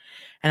there."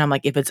 And I'm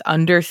like, "If it's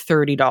under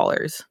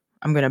 $30,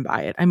 I'm gonna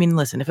buy it." I mean,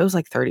 listen, if it was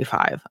like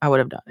 35, I would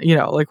have done,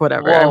 like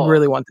whatever. I Well,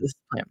 really want this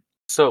plant.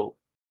 so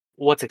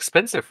what's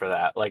expensive for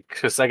that? Like,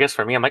 because I guess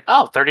for me, I'm like,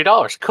 oh,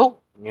 $30,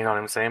 cool. You know what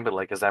I'm saying? But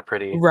like, is that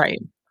pretty? Right.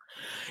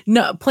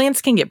 No,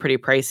 plants can get pretty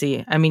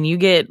pricey. I mean, you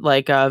get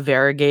like a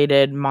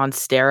variegated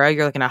monstera,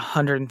 you're looking at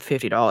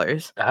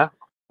 $150.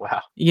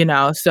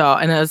 Wow. So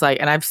and I was like,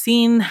 and I've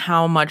seen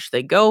how much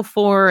they go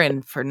for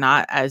and for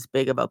not as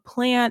big of a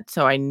plant.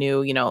 So I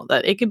knew,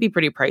 that it could be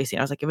pretty pricey. And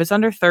I was like, if it's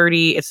under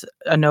 30, it's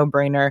a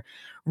no-brainer.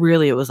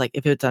 Really, it was like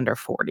if it's under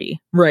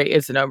 40, right?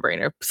 It's a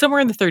no-brainer.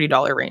 Somewhere in the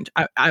 $30 range.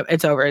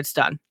 It's over, it's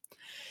done.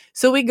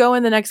 So we go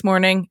in the next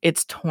morning,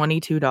 it's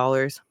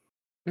 $22.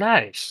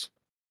 Nice.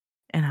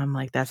 And I'm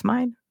like, "That's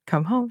mine.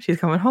 Come home. She's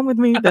coming home with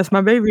me. That's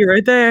my baby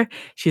right there.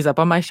 She's up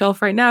on my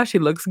shelf right now. She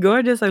looks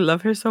gorgeous. I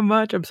love her so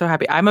much. I'm so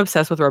happy." I'm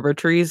obsessed with rubber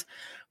trees.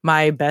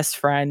 My best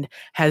friend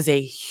has a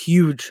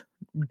huge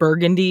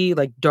burgundy,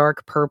 like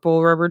dark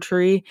purple rubber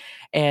tree,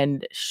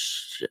 and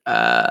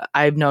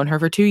I've known her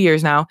for 2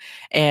 years now,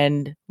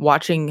 and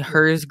watching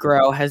hers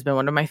grow has been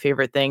one of my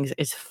favorite things.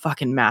 It's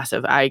fucking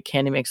massive. I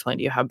can't even explain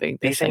to you how big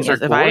this These thing things are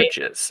is. If I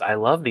gorgeous. I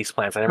love these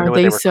plants. I never knew Aren't what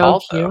they they were so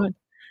called though. cute?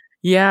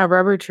 Yeah,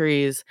 rubber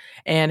trees,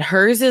 and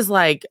hers is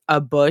like a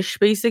bush,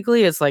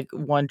 basically. It's like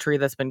one tree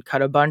that's been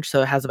cut a bunch,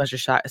 so it has a bunch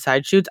of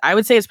side shoots. I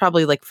would say it's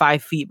probably like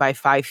 5 feet by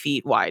 5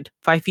 feet wide,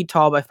 5 feet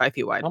tall by 5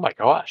 feet wide. Oh my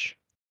gosh.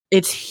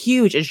 It's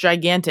huge, it's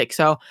gigantic.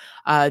 So,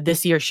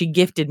 this year she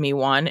gifted me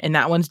one, and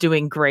that one's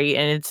doing great,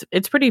 and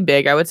it's pretty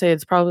big. I would say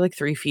it's probably like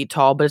 3 feet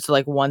tall, but it's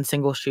like one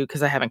single shoot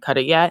because I haven't cut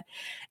it yet,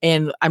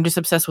 and I'm just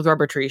obsessed with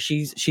rubber trees.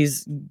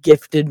 She's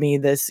gifted me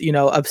this,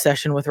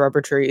 obsession with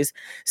rubber trees.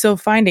 So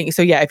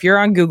yeah, if you're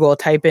on Google,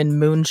 type in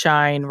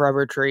moonshine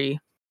rubber tree.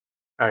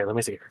 All right, let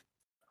me see here.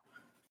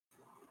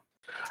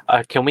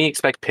 Can we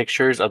expect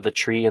pictures of the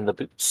tree and the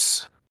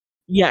boots?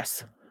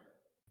 Yes,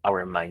 I'll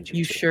remind you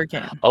you to. sure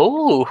can.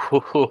 Oh,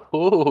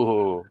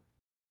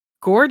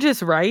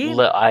 Gorgeous, right?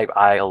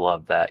 I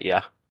love that.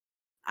 Yeah.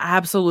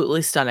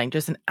 Absolutely stunning,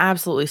 just an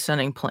absolutely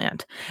stunning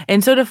plant.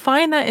 And so to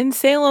find that in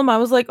Salem, I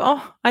was like,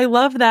 "Oh, I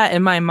love that."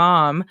 And my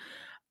mom,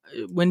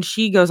 when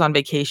she goes on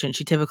vacation,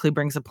 she typically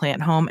brings a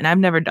plant home, and I've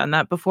never done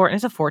that before, and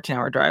it's a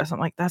 14-hour drive, so I'm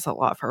like, "That's a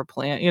lot for a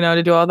plant,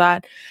 to do all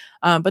that."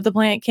 But the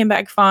plant came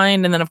back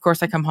fine, and then, of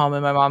course, I come home,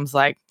 and my mom's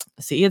like,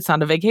 "See, it's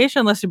not a vacation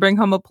unless you bring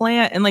home a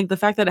plant." And, like, the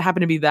fact that it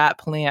happened to be that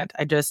plant,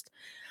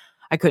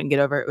 I couldn't get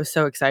over it. It was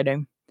so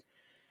exciting.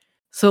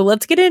 So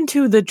let's get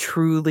into the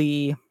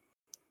truly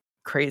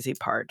crazy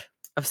part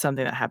of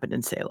something that happened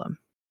in Salem.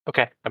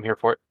 Okay, I'm here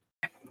for it.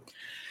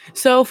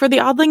 So, for the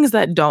oddlings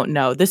that don't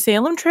know, the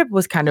Salem trip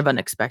was kind of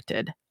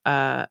unexpected.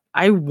 I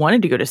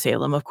wanted to go to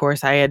Salem, of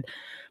course. I had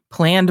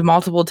planned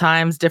multiple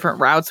times different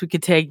routes we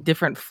could take,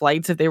 different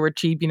flights if they were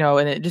cheap,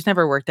 and it just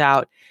never worked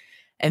out.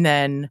 And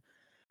then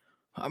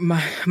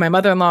my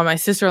mother-in-law, my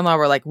sister-in-law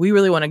were like, "We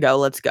really want to go.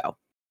 Let's go."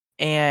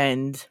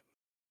 And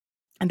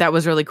that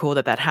was really cool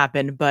that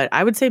happened. But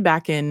I would say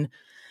back in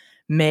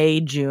May,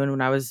 June,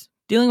 when I was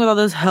dealing with all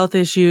those health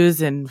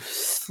issues and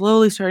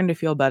slowly starting to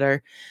feel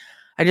better,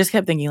 I just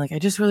kept thinking, like, I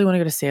just really want to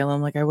go to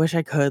Salem. Like, I wish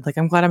I could. Like,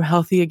 I'm glad I'm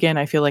healthy again.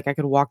 I feel like I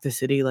could walk the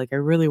city. Like, I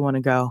really want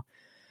to go.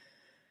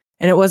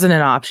 And it wasn't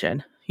an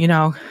option.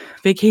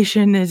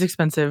 vacation is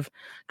expensive.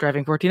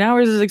 Driving 14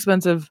 hours is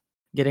expensive.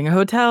 Getting a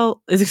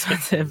hotel is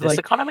expensive. This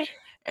economy?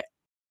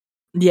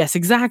 Yes,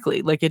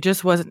 exactly. Like it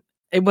wasn't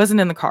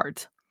in the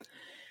cards.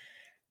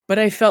 But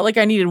I felt like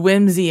I needed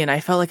whimsy, and I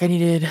felt like I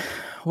needed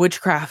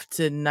witchcraft,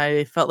 and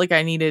I felt like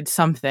I needed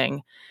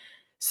something.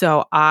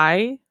 So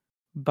I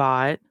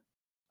bought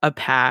a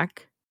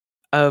pack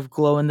of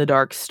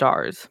glow-in-the-dark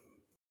stars,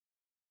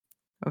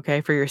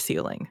 okay, for your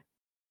ceiling.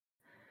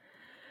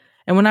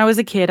 And when I was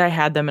a kid, I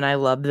had them and I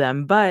loved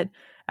them, but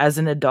as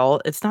an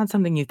adult, it's not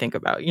something you think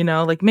about,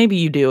 like maybe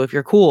you do if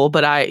you're cool,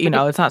 but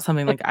it's not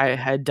something like I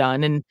had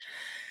done. And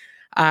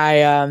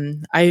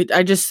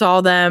I just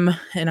saw them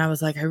and I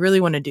was like, I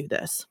really want to do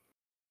this.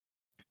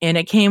 And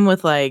it came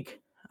with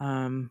like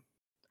a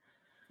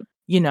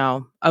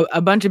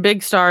bunch of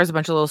big stars, a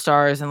bunch of little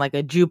stars, and like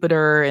a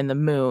Jupiter and the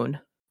moon,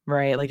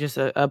 right? Like just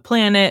a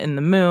planet and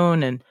the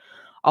moon and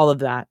all of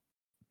that.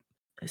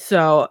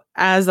 So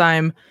as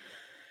I'm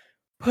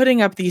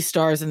putting up these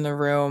stars in the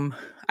room,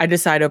 I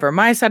decide over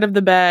my side of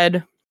the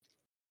bed,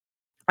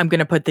 I'm going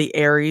to put the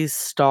Aries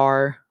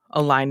star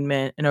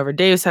alignment. And over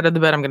Dave's side of the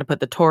bed, I'm going to put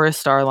the Taurus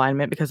star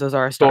alignment because those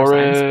are our star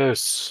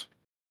Taurus.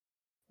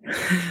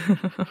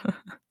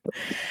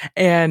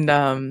 And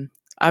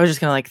I was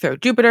just going to like throw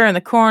Jupiter in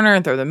the corner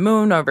and throw the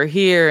moon over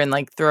here and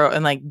like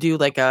do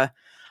like a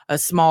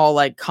small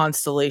like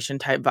constellation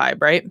type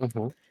vibe, right?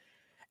 Mm-hmm.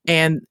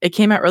 And it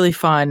came out really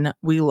fun.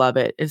 We love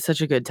it. It's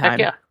such a good time. Heck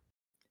yeah.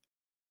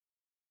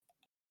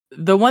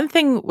 The one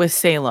thing with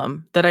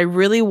Salem that I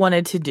really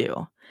wanted to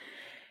do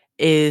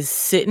is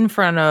sit in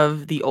front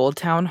of the old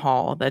town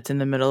hall that's in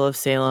the middle of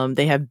Salem.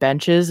 They have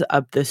benches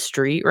up the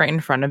street right in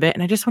front of it.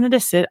 And I just wanted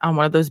to sit on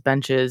one of those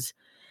benches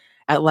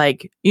at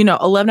like,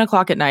 11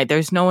 o'clock at night.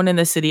 There's no one in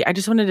the city. I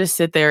just wanted to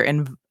sit there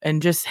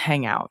and just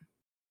hang out.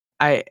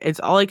 It's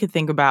all I could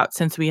think about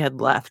since we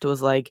had left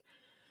was like,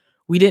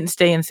 we didn't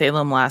stay in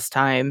Salem last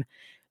time.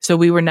 So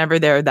we were never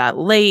there that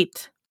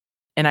late.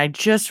 And I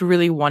just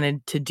really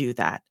wanted to do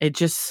that. It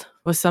just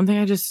was something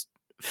I just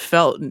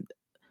felt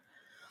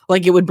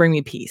like it would bring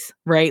me peace,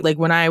 right? Like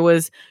when I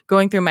was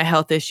going through my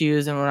health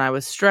issues and when I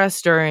was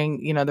stressed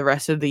during, the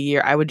rest of the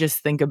year, I would just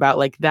think about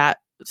like that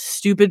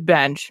stupid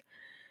bench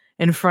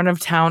in front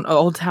of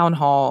old town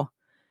hall,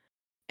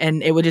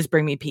 and it would just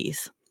bring me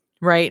peace,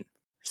 right?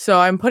 So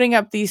I'm putting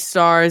up these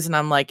stars and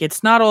I'm like,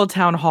 it's not old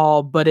town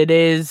hall, but it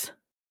is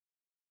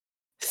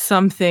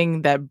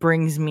something that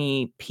brings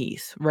me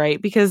peace,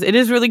 right? Because it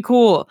is really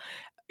cool.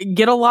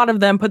 Get a lot of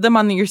them, put them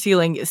on your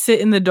ceiling,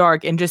 sit in the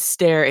dark and just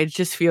stare. It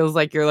just feels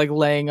like you're like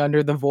laying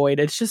under the void.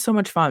 It's just so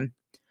much fun.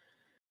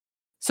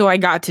 So I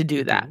got to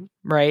do that,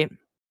 right?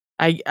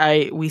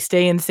 We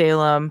stay in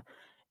Salem.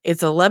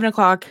 It's 11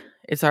 o'clock.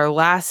 It's our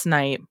last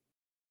night.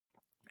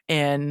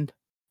 And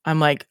I'm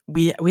like,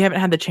 we haven't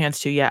had the chance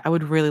to yet. I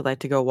would really like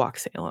to go walk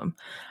Salem.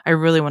 I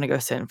really want to go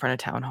sit in front of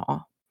town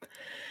hall.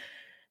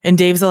 And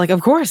Dave's like,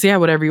 of course, yeah,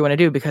 whatever you want to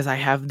do, because I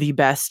have the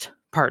best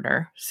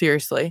partner,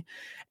 seriously.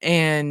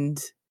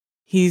 And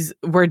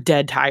we're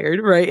dead tired,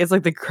 right? It's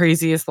like the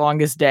craziest,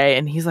 longest day.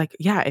 And he's like,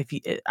 yeah,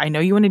 I know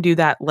you want to do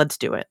that. Let's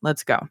do it.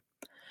 Let's go.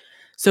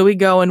 So we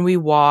go and we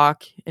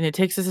walk, and it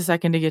takes us a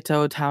second to get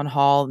to town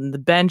hall, and the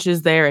bench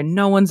is there and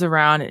no one's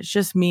around. It's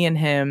just me and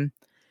him.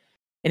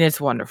 And it's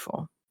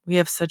wonderful. We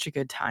have such a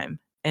good time.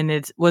 And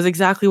it was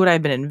exactly what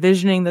I've been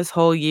envisioning this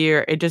whole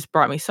year. It just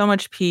brought me so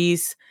much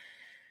peace.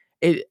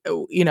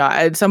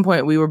 At some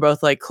point we were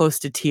both like close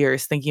to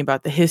tears thinking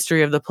about the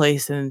history of the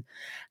place and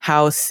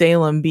how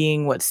Salem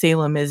being what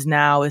Salem is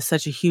now is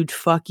such a huge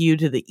fuck you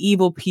to the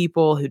evil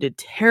people who did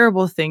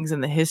terrible things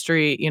in the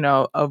history,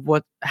 of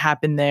what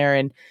happened there,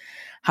 and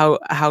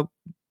how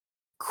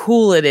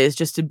cool it is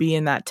just to be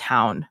in that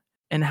town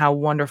and how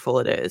wonderful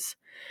it is.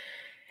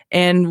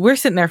 And we're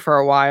sitting there for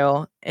a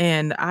while,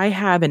 and I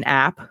have an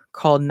app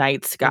called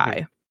Night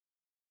Sky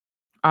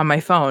on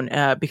my phone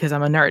because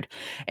I'm a nerd.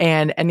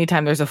 And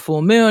anytime there's a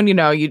full moon,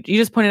 you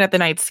just point it at the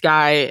night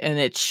sky and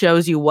it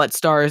shows you what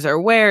stars are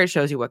where. It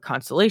shows you what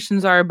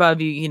constellations are above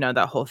you,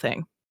 that whole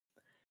thing.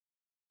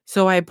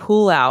 So I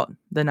pull out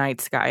the Night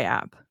Sky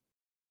app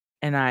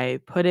and I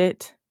put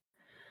it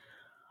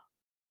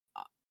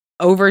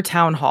over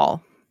town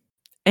hall.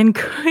 And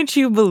could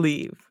you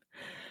believe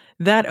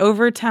that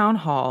over town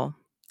hall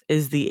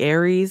is the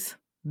Aries,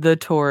 the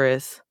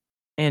Taurus,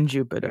 and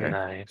Jupiter.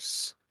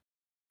 Nice.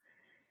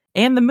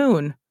 And the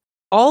moon,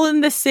 all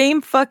in the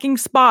same fucking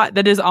spot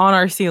that is on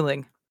our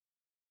ceiling.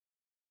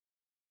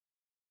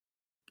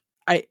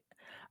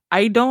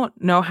 I don't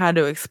know how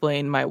to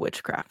explain my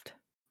witchcraft,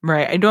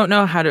 right? I don't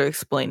know how to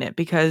explain it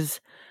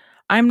because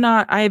I have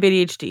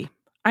ADHD.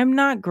 I'm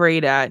not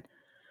great at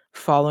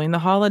following the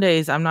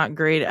holidays. I'm not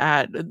great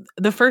at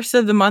the first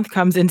of the month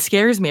comes and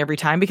scares me every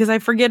time because I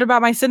forget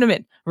about my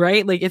cinnamon,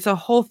 right? Like it's a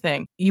whole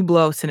thing. You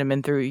blow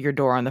cinnamon through your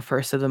door on the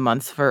first of the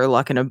month for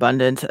luck and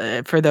abundance.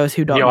 For those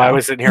who don't know. I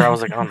was sitting here. I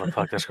was like, oh, the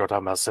fuck, this girl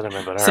talking about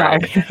cinnamon, but all Sorry.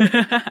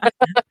 right.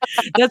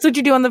 That's what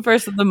you do on the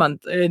first of the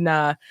month. And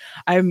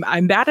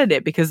I'm bad at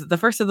it because the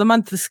first of the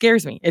month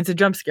scares me. It's a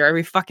jump scare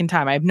every fucking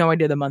time. I have no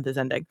idea the month is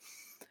ending.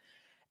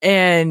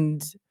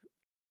 And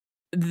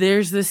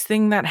there's this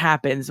thing that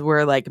happens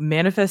where like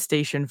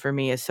manifestation for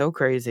me is so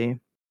crazy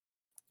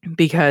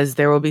because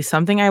there will be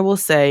something I will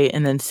say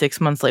and then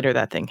 6 months later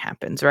that thing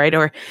happens, right?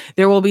 Or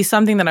there will be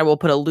something that I will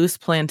put a loose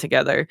plan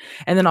together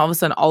and then all of a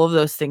sudden all of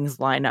those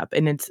things line up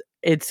and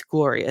it's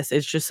glorious.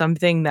 It's just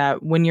something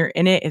that when you're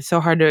in it, it's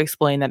so hard to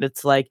explain that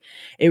it's like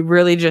it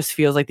really just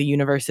feels like the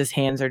universe's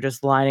hands are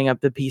just lining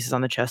up the pieces on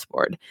the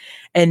chessboard.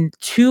 And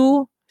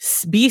to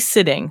be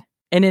sitting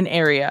in an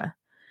area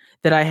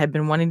that I had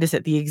been wanting to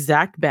sit the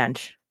exact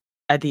bench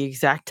at the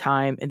exact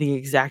time in the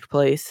exact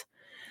place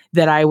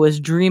that I was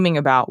dreaming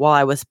about while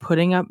I was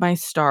putting up my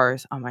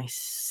stars on my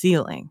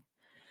ceiling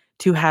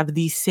to have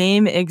the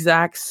same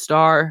exact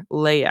star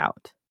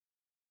layout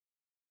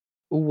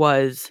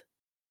was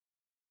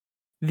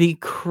the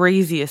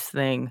craziest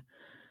thing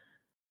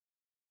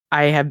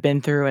I have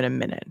been through in a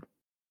minute.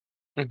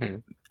 Hmm.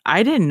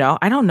 I didn't know.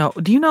 I don't know.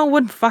 Do you know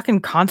what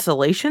fucking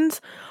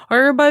constellations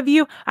are above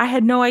you? I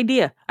had no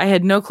idea. I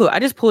had no clue. I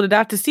just pulled it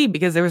out to see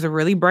because there was a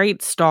really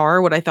bright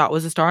star, what I thought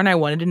was a star, and I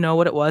wanted to know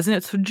what it was, and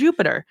it's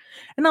Jupiter.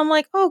 And I'm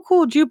like, oh,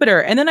 cool,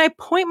 Jupiter. And then I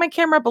point my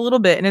camera up a little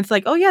bit, and it's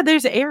like, oh, yeah,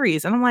 there's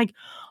Aries. And I'm like,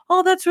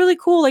 oh, that's really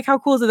cool. Like, how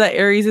cool is it that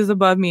Aries is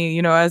above me,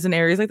 as an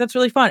Aries? Like, that's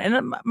really fun. And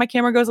then my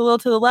camera goes a little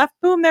to the left.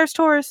 Boom, there's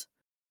Taurus.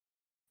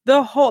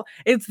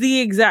 It's the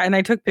exact, and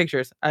I took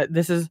pictures. I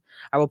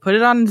will put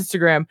it on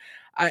Instagram.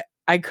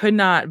 I could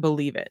not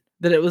believe it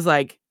that it was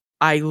like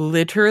I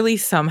literally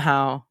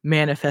somehow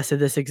manifested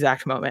this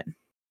exact moment.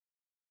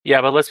 Yeah,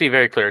 but let's be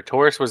very clear.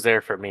 Taurus was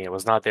there for me. It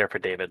was not there for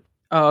David.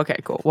 Oh, okay,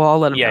 cool. Well, I'll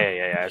let him Yeah, know. yeah,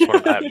 yeah, yeah. I just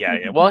want to, yeah,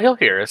 yeah. Well, he'll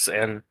hear us,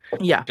 and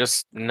Yeah,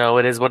 just know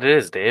it is what it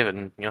is, Dave,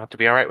 and you'll have to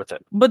be all right with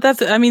it. but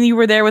you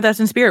were there with us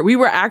in spirit. We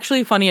were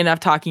actually funny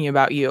enough talking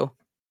about you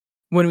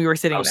when we were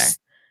sitting there.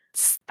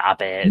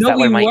 Stop it. Is No, that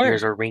why we my were.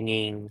 ears are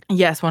ringing?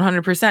 Yes,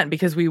 100%,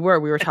 because we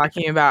were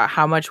talking about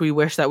how much we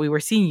wish that we were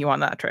seeing you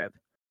on that trip.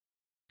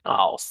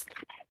 Oh,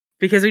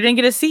 Because we didn't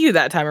get to see you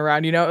that time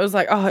around, it was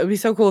like, oh, it'd be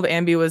so cool if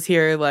Ambi was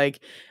here,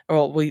 like,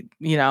 well,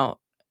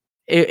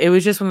 it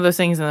was just one of those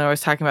things. And then I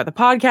was talking about the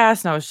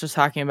podcast, and I was just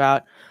talking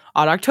about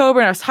Odd October,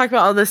 and I was talking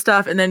about all this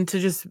stuff, and then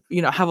to just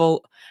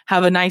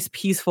have a nice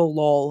peaceful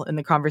lull in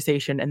the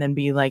conversation, and then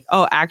be like,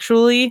 oh,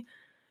 actually,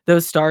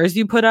 those stars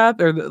you put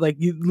up, or like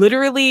you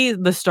literally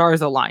the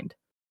stars aligned.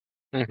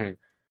 mm-hmm.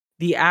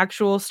 The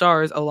actual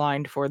stars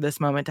aligned for this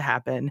moment to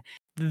happen.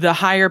 The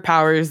higher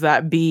powers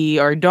that be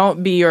or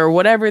don't be, or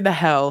whatever the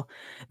hell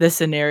the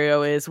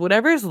scenario is,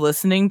 whatever is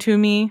listening to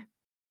me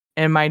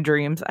in my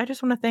dreams, I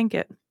just want to thank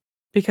it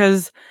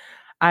because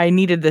I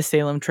needed this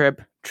Salem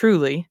trip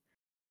truly.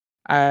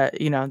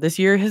 This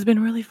year has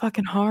been really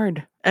fucking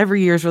hard.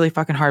 Every year is really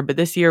fucking hard, but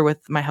this year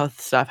with my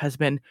health stuff has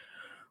been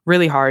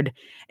really hard.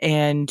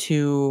 And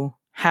to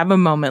have a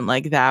moment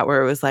like that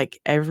where it was like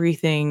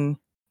everything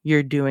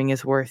you're doing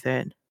is worth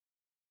it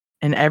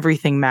and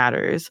everything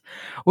matters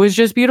was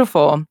just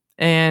beautiful.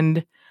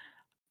 And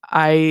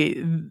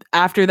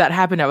after that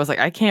happened, I was like,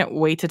 I can't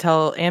wait to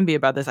tell Ambi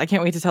about this. I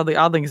can't wait to tell the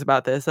oddlings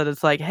about this. That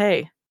it's like,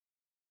 hey,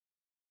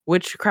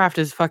 witchcraft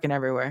is fucking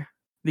everywhere.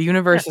 The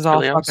universe is That's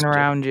all really fucking awesome, Dave.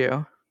 around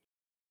you.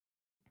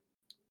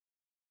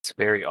 It's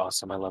very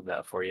awesome. I love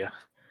that for you.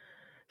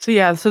 So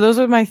yeah, so those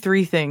are my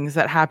 3 things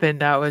that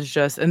happened. That was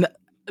just, and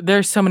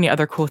there's so many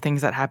other cool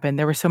things that happened.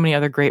 There were so many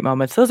other great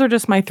moments. Those are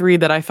just my 3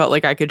 that I felt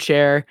like I could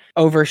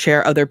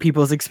overshare other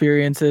people's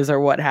experiences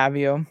or what have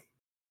you.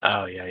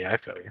 Oh, yeah, yeah, I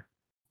feel you.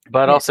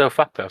 But Yeah. also,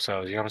 fuck those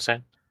hoes, you know what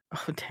I'm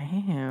Oh,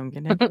 damn,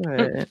 get into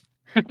it.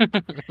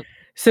 saying?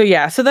 So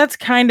yeah, so that's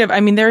kind of,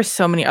 there are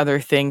so many other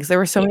things. There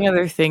were so many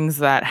other things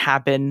that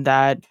happened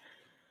that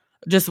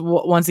just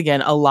once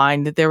again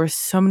aligned. That there were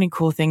so many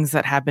cool things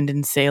that happened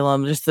in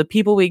Salem. Just the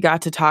people we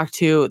got to talk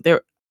to,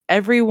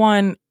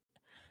 everyone.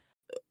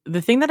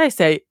 The thing that I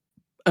say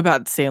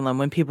about Salem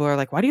when people are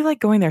like, "Why do you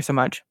like going there so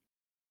much?"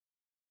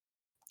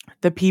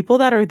 The people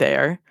that are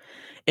there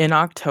in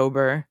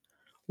October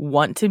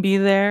want to be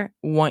there,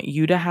 want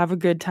you to have a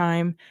good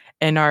time,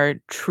 and are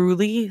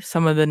truly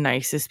some of the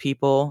nicest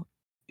people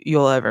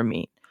you'll ever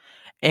meet.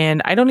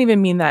 And I don't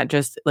even mean that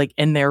just like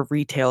in their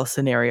retail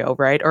scenario,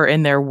 right? Or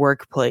in their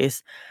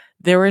workplace.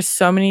 There were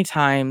so many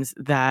times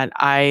that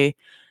I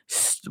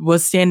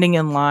was standing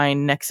in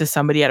line next to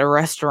somebody at a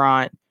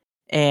restaurant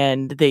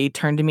and they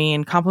turned to me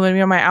and complimented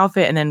me on my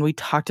outfit. And then we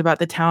talked about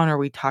the town or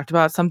we talked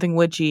about something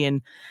witchy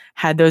and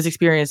had those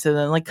experiences. And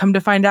then like come to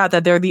find out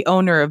that they're the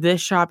owner of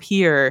this shop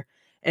here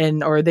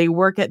or they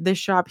work at this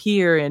shop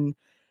here and,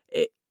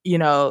 it,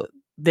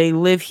 they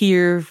live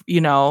here,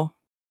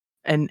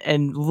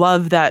 and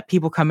love that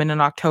people come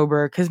in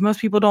October because most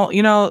people don't,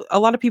 a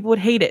lot of people would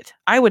hate it.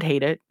 I would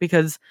hate it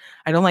because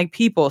I don't like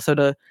people. So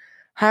to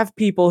have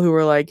people who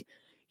are like,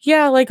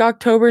 yeah, like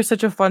October is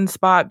such a fun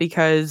spot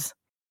because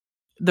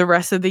the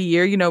rest of the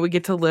year, we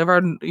get to live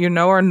our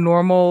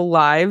normal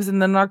lives. And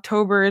then in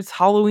October, it's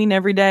Halloween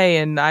every day.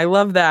 And I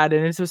love that.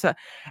 And it's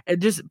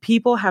just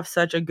people have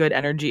such a good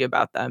energy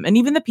about them. And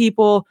even the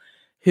people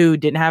who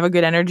didn't have a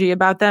good energy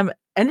about them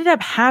ended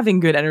up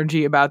having good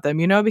energy about them,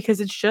 because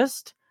it's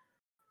just,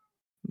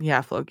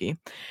 Yeah, Floki.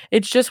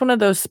 It's just one of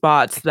those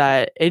spots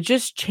that it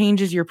just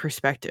changes your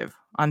perspective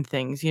on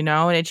things, and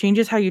it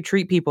changes how you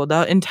treat people.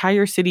 The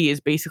entire city is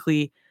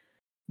basically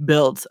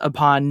built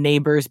upon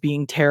neighbors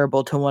being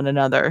terrible to one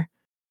another.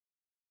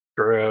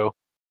 True.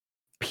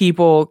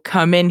 People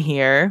come in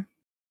here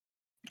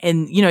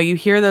and you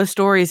hear those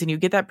stories and you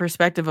get that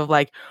perspective of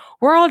like,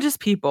 we're all just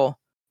people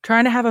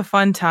trying to have a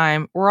fun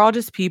time. We're all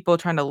just people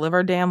trying to live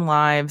our damn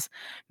lives,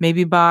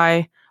 maybe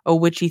buy a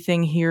witchy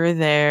thing here or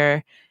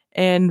there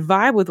and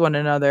vibe with one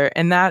another.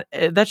 And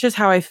that's just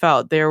how I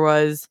felt.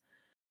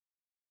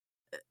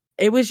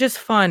 It was just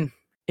fun.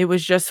 It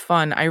was just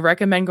fun. I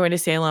recommend going to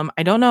Salem.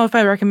 I don't know if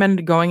I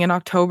recommend going in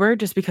October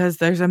just because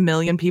there's a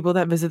million people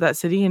that visit that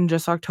city in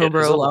just It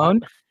October is a lot.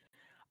 alone.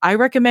 I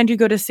recommend you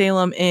go to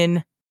Salem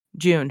in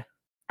June.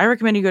 I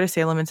recommend you go to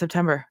Salem in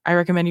September. I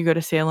recommend you go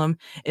to Salem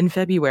in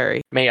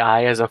February. May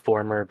I, as a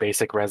former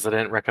basic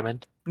resident,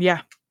 recommend?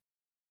 Yeah.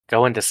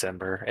 Go in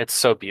December. It's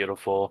so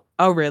beautiful.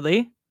 Oh,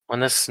 really? When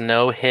the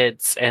snow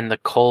hits and the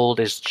cold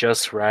is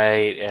just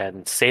right,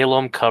 and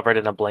Salem covered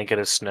in a blanket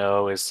of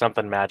snow is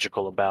something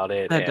magical about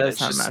it, That and does it's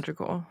sound just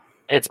magical.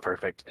 it's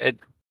perfect.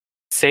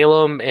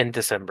 Salem in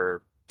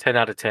December, 10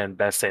 out of 10,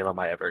 best Salem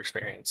I ever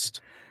experienced.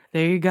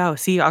 There you go.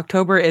 See,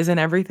 October isn't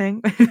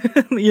everything.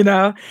 you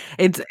know,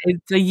 it's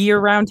a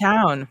year-round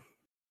town.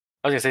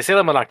 I was gonna say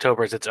Salem in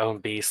October is its own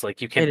beast.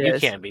 Like It you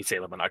is. can't beat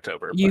Salem in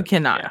October, You but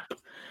cannot. yeah,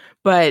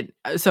 But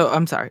so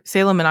I'm sorry.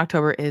 Salem in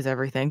October is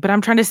everything. But I'm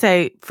trying to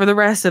say for the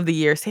rest of the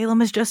year,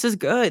 Salem is just as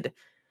good.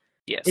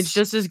 It's yes.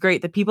 just as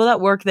great. The people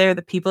that work there,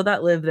 the people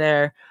that live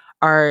there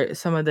are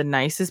some of the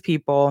nicest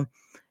people.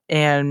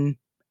 And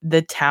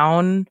the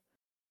town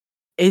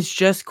is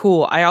just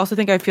cool. I also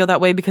think I feel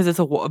that way because it's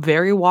a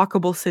very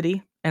walkable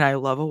city. And I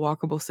love a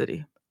walkable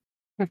city,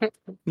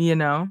 you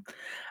know?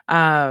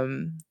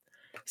 Um,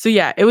 so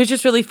yeah, it was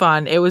just really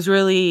fun. It was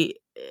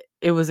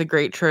a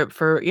great trip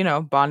for,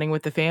 bonding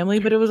with the family,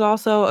 but it was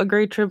also a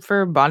great trip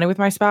for bonding with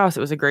my spouse.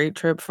 It was a great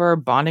trip for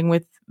bonding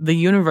with the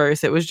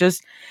universe. It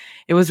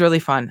was really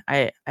fun.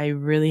 I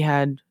really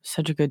had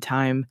such a good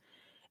time.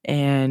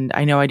 And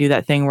I know I do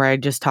that thing where I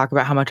just talk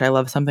about how much I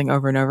love something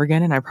over and over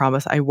again. And I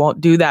promise I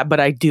won't do that, but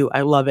I do.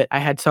 I love it. I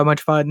had so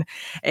much fun.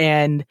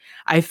 And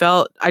I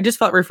just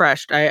felt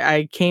refreshed.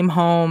 I came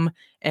home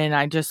and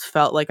I just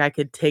felt like I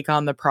could take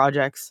on the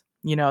projects,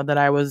 that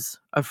I was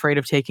afraid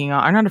of taking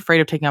on. I'm not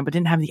afraid of taking on, but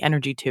didn't have the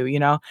energy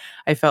to.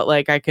 I felt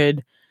like I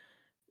could,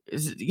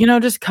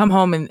 just come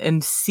home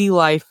and see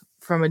life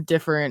from a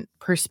different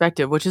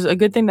perspective, which is a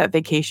good thing that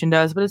vacation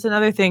does. But it's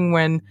another thing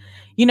when,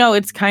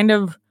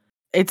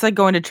 it's like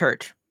going to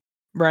church,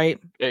 right?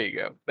 There you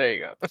go. There you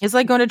go. It's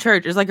like going to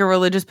church. It's like a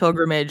religious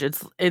pilgrimage. It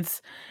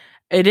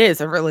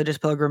is a religious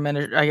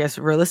pilgrimage, I guess,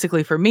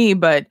 realistically for me,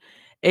 but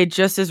it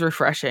just is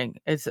refreshing.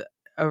 It's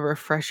a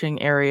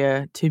refreshing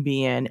area to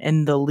be in.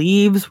 And the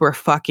leaves were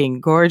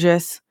fucking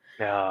gorgeous.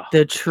 Yeah,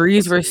 The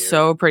trees yes, were they do.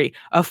 so pretty.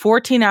 A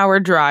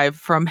 14-hour drive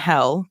from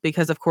hell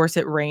because of course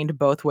it rained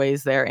both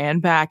ways there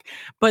and back.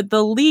 But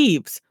the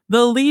leaves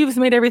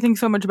made everything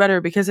so much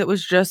better because it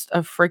was just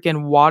a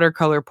freaking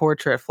watercolor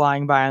portrait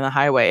flying by on the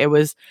highway. It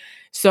was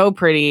so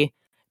pretty.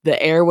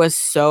 The air was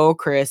so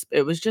crisp.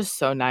 It was just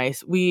so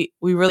nice. We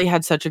really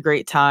had such a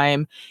great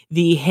time.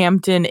 The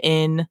Hampton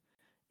Inn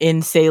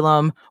in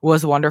Salem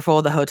was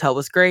wonderful. The hotel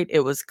was great.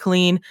 It was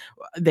clean.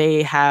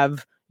 They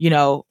have,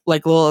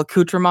 like little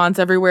accoutrements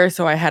everywhere.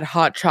 So I had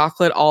hot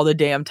chocolate all the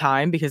damn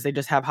time because they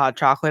just have hot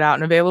chocolate out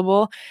and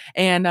available.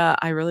 And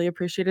I really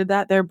appreciated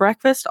that. Their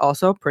breakfast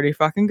also pretty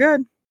fucking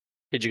good.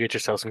 Did you get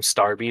yourself some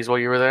Starbies while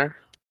you were there?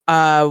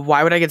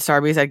 Why would I get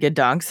Starbies? I'd get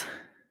Dunks first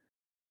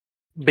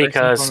and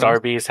Because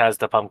foremost. Starbies has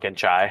the pumpkin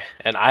chai,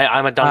 and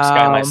I'm a Dunks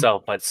guy Um,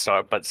 myself, but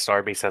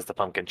Starbies has the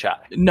pumpkin chai.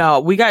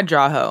 no, we got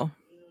Jaho.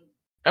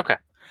 Okay.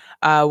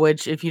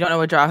 Which if you don't know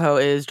what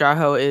Jaho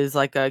is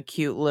like a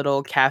cute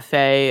little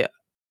cafe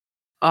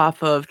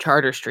off of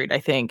Charter Street, I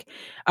think.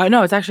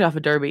 No, it's actually off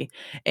of Derby,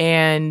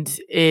 and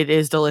it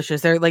is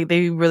delicious. They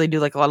really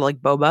do like a lot of like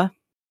boba.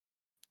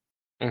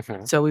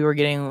 Hmm. So we were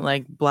getting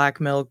like black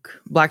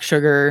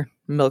sugar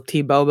milk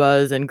tea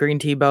bobas and green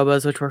tea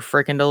bobas, which were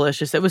freaking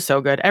delicious. It was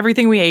so good.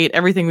 Everything we ate,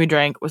 everything we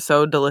drank was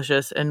so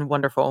delicious and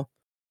wonderful.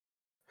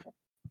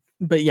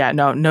 But yeah,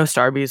 no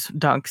Starbies,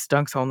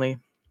 Dunks only.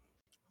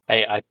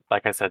 I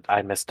like I said,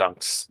 I miss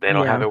Dunks. They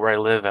don't have Yeah. it where I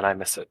live, and I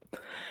miss it.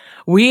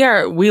 We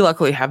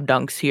luckily have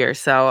Dunks here,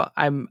 so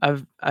I'm a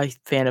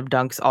fan of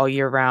Dunks all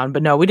year round.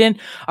 But no, we didn't.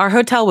 Our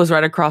hotel was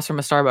right across from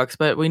a Starbucks,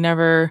 but we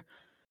never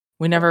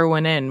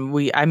went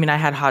in. I mean, I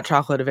had hot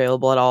chocolate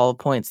available at all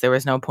points. There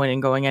was no point in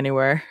going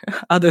anywhere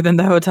other than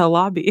the hotel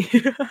lobby.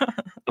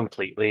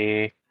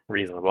 Completely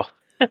reasonable.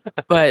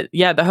 But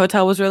yeah, the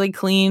hotel was really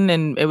clean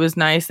and it was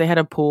nice. They had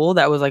a pool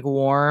that was like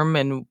warm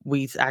and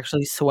we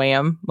actually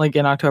swam like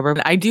in October.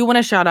 I do want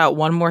to shout out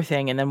one more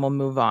thing and then we'll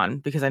move on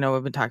because I know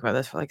we've been talking about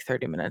this for like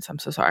 30 minutes. I'm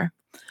so sorry.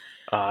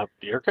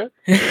 You're good.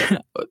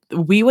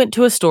 We went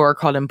to a store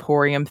called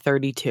Emporium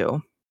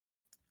 32,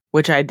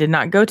 which I did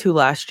not go to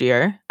last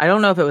year. I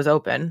don't know if it was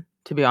open,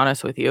 to be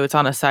honest with you. It's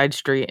on a side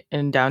street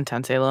in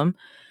downtown Salem.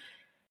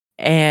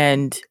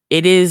 and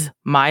it is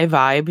my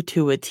vibe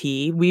to a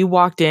T. We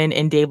walked in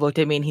and Dave looked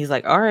at me and he's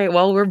like, all right,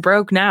 well, we're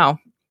broke now.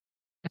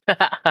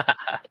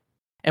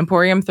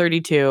 Emporium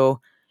 32.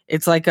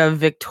 It's like a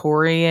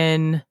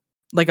Victorian,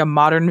 like a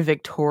modern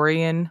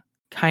Victorian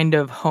kind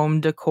of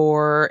home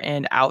decor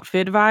and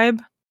outfit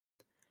vibe.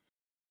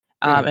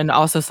 And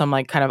also some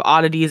like kind of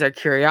oddities or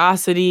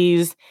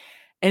curiosities.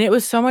 And it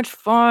was so much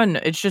fun.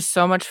 It's just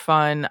so much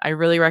fun. I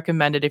really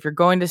recommend it if you're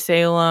going to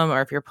Salem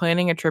or if you're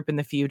planning a trip in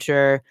the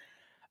future.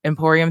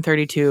 Emporium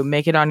 32,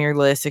 make it on your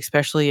list,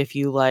 especially if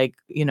you like,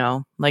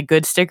 like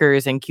good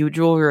stickers and cute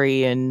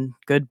jewelry and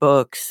good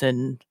books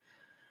and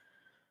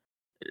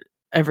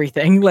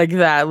everything like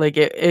that. Like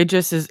it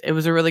just is, it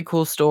was a really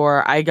cool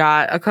store. I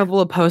got a couple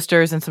of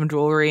posters and some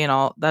jewelry and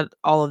all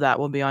of that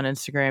will be on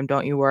Instagram.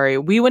 Don't you worry.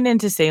 We went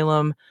into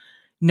Salem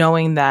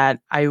knowing that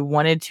I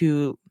wanted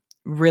to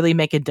really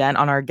make a dent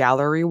on our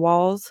gallery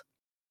walls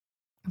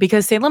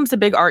because Salem's a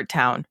big art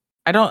town.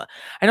 I don't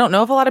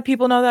know if a lot of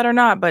people know that or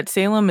not, but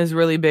Salem is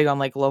really big on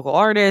like local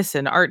artists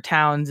and art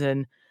towns,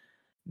 and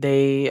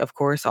they, of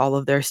course, all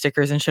of their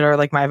stickers and shit are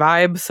like my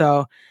vibe.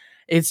 So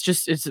it's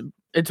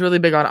really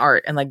big on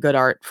art and like good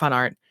art, fun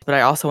art. But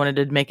I also wanted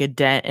to make a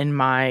dent in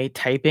my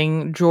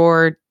typing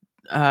drawer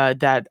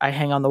that I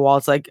hang on the wall.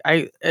 It's like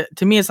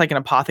to me it's like an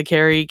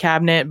apothecary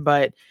cabinet,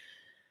 but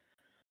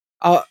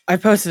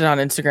I've posted it on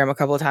Instagram a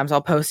couple of times.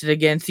 I'll post it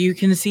again so you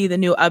can see the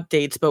new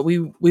updates. But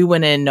we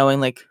went in knowing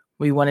like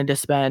we wanted to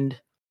spend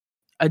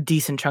a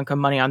decent chunk of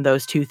money on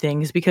those two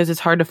things because it's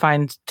hard to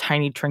find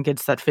tiny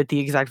trinkets that fit the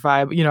exact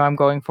vibe I'm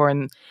going for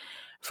and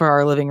for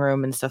our living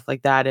room and stuff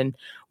like that. And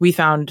we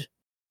found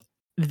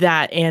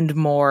that and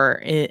more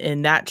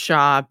in that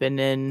shop and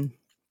in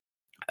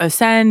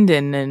Ascend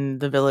and in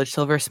the Village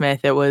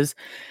Silversmith.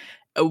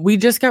 We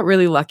just got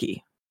really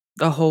lucky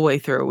the whole way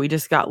through. We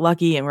just got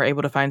lucky and were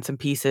able to find some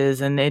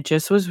pieces, and it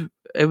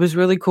was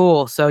really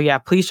cool. So yeah,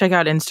 please check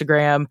out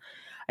Instagram.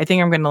 I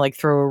think I'm going to like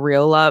throw a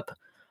reel up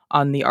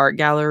on the art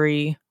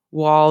gallery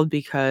wall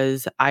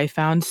because I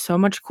found so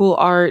much cool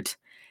art.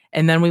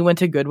 And then we went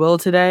to Goodwill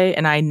today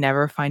and I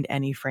never find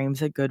any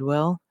frames at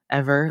Goodwill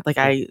ever. Like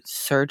I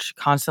search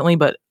constantly,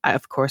 but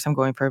of course I'm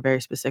going for a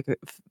very specific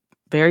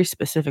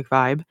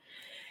vibe.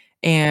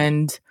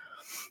 And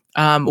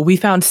we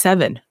found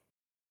seven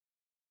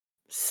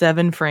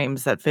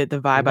frames that fit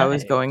the vibe I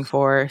was going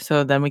for.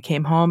 So then we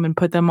came home and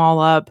put them all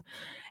up,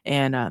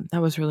 and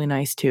that was really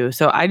nice too.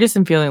 So I just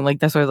am feeling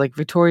like that's why like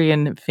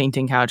Victorian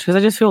fainting couch because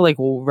I just feel like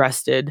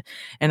rested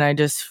and I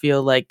just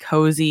feel like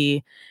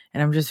cozy,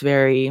 and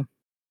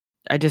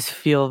I just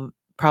feel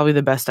probably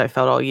the best I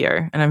felt all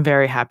year, and I'm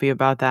very happy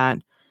about that.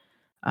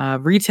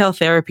 Retail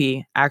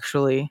therapy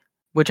actually,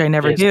 which I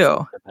never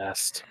do. The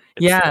best.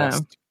 It's the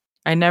best.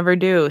 I never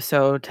do.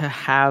 So to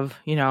have,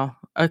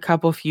 a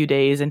couple few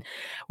days, and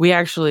we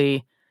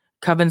actually,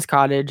 Coven's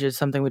Cottage is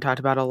something we talked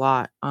about a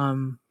lot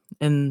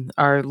in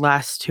our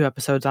last two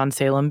episodes on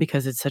Salem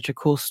because it's such a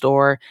cool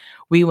store.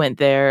 We went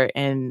there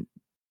and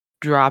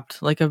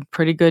dropped like a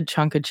pretty good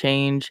chunk of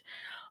change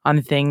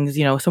on things,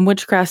 some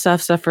witchcraft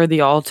stuff for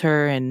the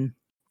altar and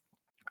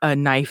a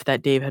knife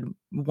that Dave had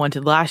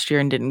wanted last year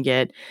and didn't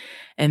get.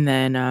 And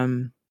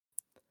then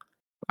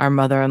our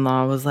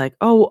mother-in-law was like,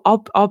 "Oh,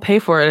 I'll pay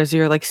for it as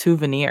your like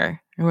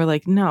souvenir." And we're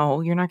like,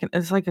 "No, you're not gonna.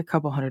 It's like a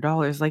couple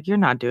 $100. Like you're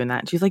not doing that."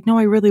 And she's like, "No,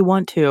 I really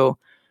want to."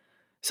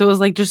 So it was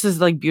like just this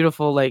like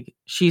beautiful like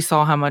she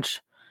saw how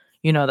much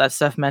that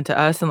stuff meant to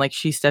us, and like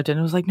she stepped in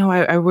and was like, "No,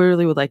 I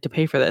really would like to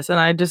pay for this." And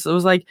I just it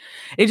was like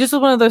it just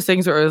was one of those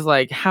things where it was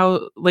like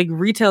how like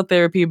retail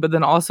therapy, but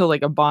then also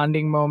like a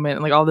bonding moment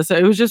and like all this.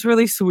 It was just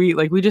really sweet.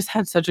 Like we just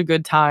had such a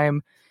good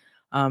time.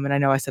 And I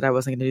know I said I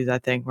wasn't going to do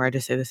that thing where I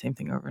just say the same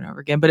thing over and over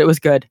again, but it was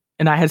good.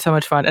 And I had so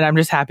much fun and I'm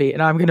just happy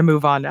and I'm going to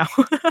move on now.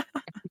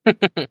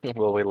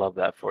 Well, we love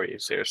that for you.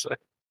 Seriously.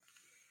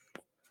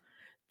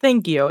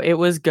 Thank you. It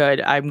was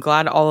good. I'm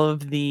glad all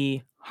of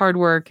the hard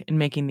work in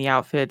making the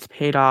outfits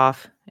paid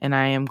off. And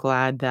I am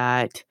glad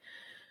that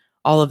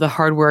all of the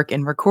hard work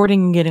in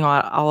recording and getting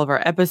all of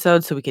our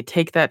episodes so we could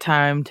take that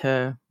time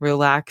to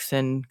relax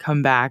and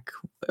come back.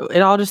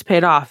 It all just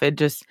paid off. It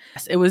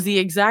was the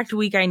exact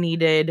week I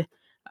needed.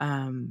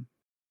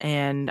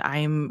 And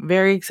I'm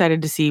very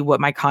excited to see what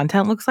my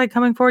content looks like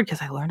coming forward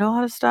because I learned a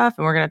lot of stuff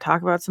and we're going to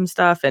talk about some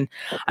stuff and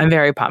I'm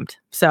very pumped.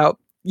 So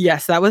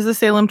yes, that was the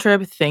Salem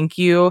trip. Thank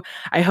you.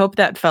 I hope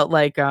that felt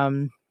like,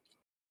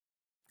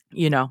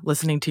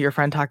 listening to your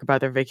friend talk about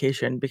their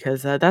vacation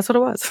because that's what it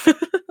was.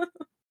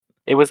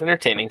 It was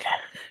entertaining.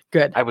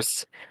 Good. I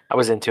was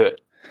into it.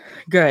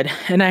 Good.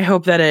 And I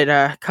hope that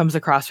it comes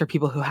across for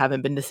people who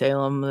haven't been to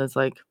Salem as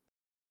like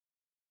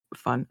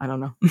fun. I don't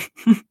know.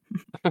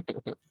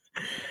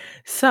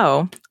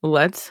 So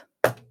let's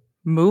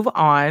move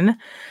on.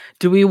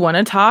 Do we want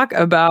to talk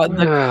about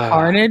the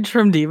carnage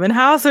from Demon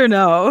House or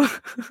no?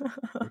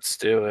 Let's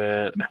do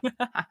it.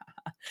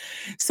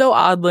 So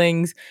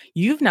Oddlings,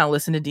 you've now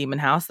listened to Demon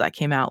House that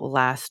came out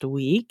last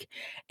week.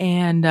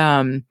 And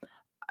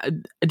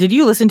did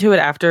you listen to it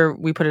after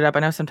we put it up?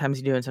 I know sometimes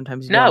you do and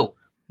sometimes you don't.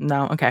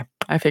 No, okay.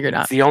 I figured It's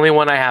not. the only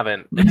one I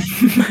haven't,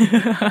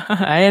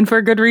 And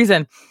for good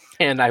reason.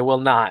 and I will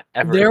not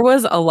ever. There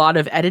was a lot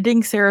of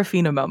editing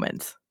Serafina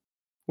moments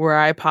where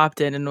I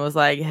popped in and was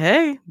like,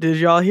 "Hey, did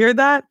y'all hear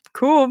that?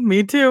 Cool,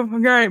 me too. All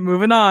right,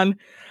 moving on."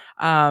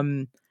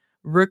 Um,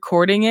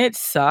 Recording it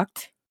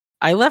sucked.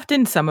 I left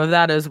in some of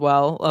that as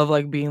well, of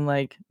like being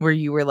like where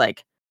you were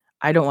like,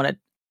 "I don't want to.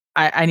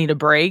 I need a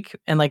break,"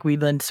 and like we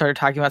then started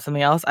talking about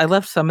something else. I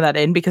left some of that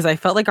in because I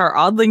felt like our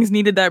oddlings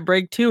needed that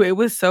break too. It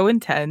was so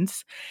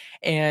intense,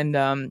 and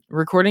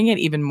recording it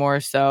even more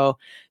so.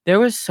 There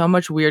was so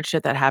much weird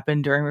shit that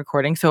happened during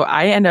recording. So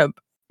I end up,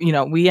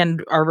 we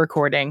end our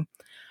recording.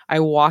 I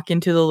walk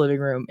into the living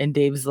room and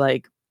Dave's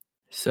like,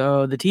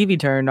 "So the TV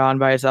turned on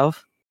by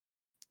itself.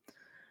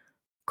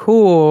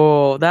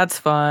 Cool, that's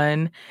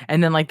fun."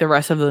 And then like the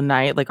rest of the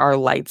night, like our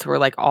lights were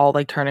like all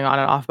like turning on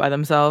and off by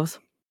themselves.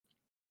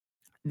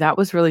 That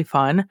was really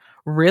fun.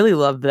 Really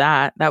loved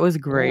that. That was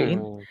great.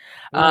 Mm.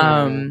 Mm.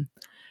 Um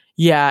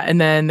yeah, and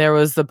then there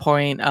was the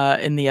point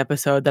in the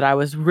episode that I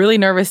was really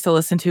nervous to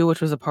listen to, which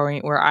was a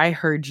point where I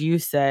heard you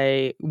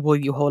say, "Will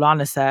you hold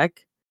on a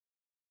sec?"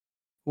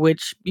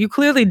 Which you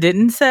clearly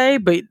didn't say,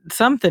 but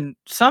something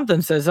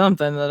says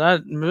something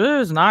that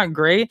is not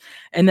great.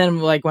 And then,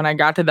 like, when I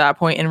got to that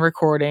point in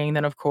recording,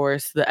 then, of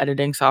course, the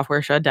editing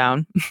software shut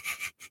down.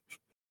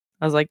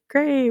 I was like,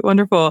 "Great,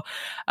 wonderful."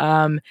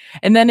 Um,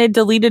 and then it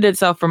deleted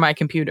itself from my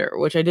computer,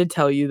 which I did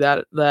tell you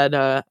that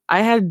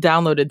I had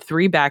downloaded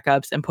 3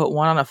 backups and put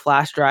one on a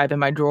flash drive in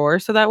my drawer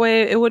so that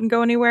way it wouldn't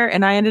go anywhere,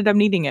 and I ended up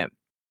needing it.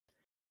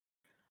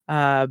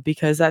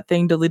 Because that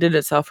thing deleted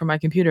itself from my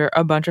computer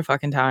a bunch of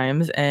fucking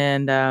times,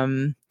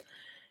 and,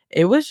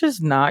 it was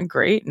just not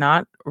great,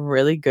 not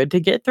really good to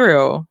get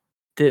through.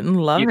 Didn't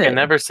You love can it.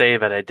 never say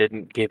that I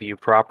didn't give you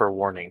proper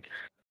warning.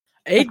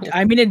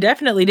 I mean, it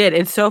definitely did.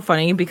 It's so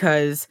funny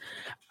because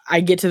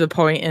I get to the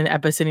point in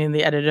episoding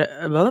the edit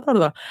blah, blah,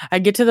 blah. I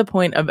get to the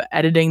point of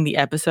editing the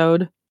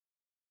episode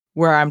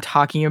where I'm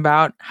talking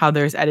about how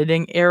there's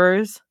editing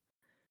errors,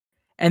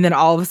 and then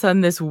all of a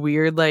sudden this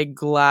weird, like,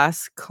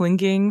 glass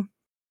clinking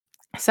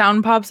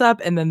sound pops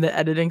up, and then the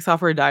editing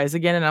software dies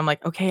again, and I'm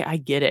like, "Okay, I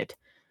get it."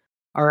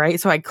 Alright,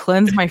 so I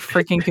cleansed my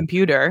freaking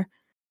computer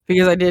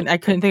because I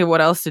couldn't think of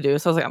what else to do,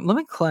 so I was like, Let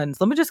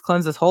me just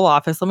cleanse this whole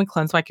office, let me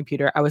cleanse my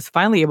computer." I was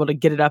finally able to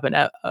get it up and,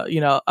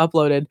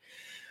 uploaded,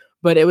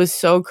 but it was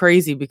so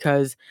crazy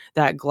because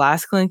that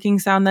glass clinking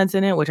sound that's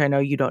in it, which I know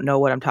you don't know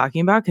what I'm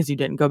talking about because you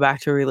didn't go back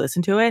to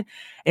re-listen to it.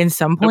 In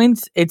some Nope.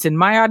 points, it's in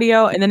my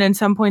audio, and then in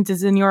some points,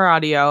 it's in your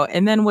audio,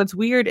 and then what's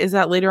weird is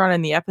that later on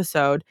in the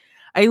episode,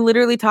 I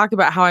literally talk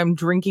about how I'm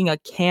drinking a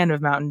can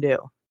of Mountain Dew.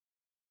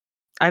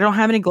 I don't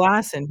have any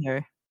glass in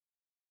here.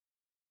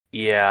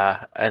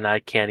 Yeah, and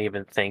I can't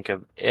even think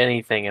of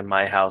anything in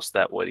my house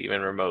that would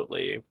even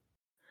remotely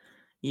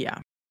Yeah.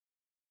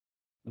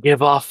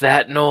 give off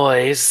that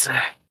noise.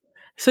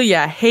 So,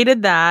 yeah,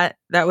 hated that.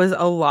 That was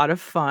a lot of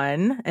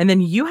fun, and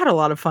then you had a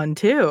lot of fun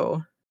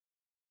too,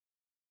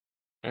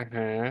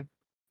 Mhm.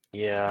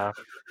 Yeah.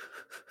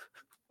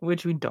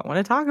 which we don't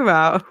wanna talk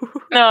about.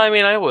 No, I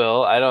mean I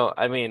will. I don't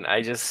I mean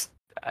I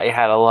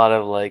had a lot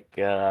of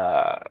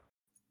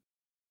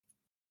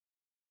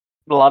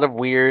a lot of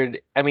weird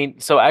I mean,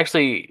 so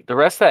actually the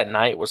rest of that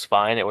night was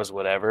fine. It was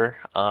whatever.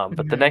 But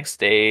the Mhm. next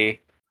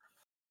day,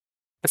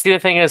 see the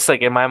thing is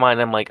like in my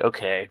mind I'm like,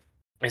 okay,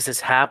 is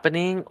this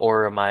happening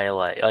or am I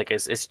like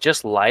is it's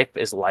just life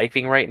is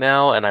lifing right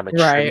now and I'm Right.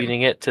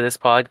 attributing it to this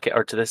podcast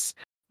or to this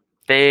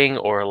thing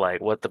or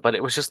like what the but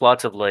it was just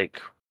lots of like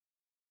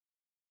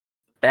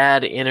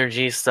bad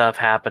energy stuff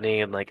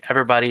happening and like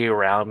everybody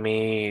around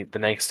me the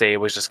next day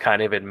was just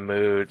kind of in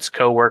moods.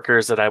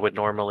 Coworkers that I would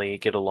normally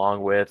get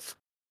along with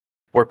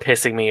were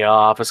pissing me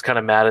off. I was kind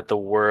of mad at the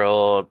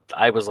world.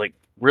 I was like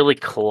really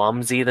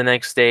clumsy the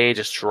next day,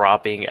 just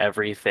dropping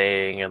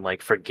everything and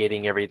like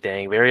forgetting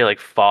everything, very like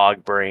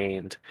fog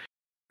brained.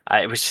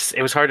 It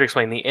was hard to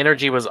explain. The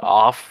energy was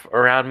off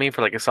around me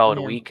for like a solid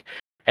Yeah. week.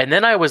 And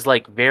then I was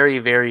like very,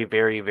 very,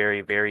 very,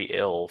 very, very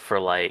ill for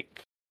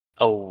like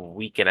a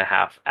week and a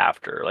half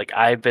after. Like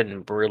I've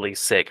been really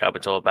sick up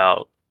until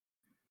about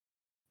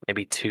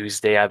maybe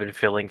Tuesday. I've been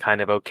feeling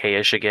kind of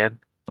okay-ish again.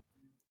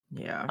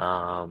 Yeah.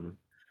 Um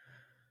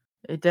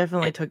It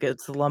definitely a- took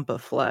its lump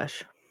of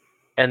flesh.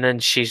 and then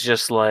she's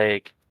just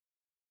like,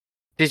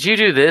 "Did you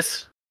do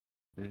this?"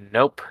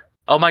 Nope.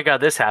 Oh my God,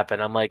 this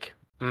happened. I'm like,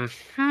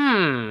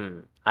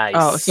 I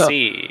Oh, so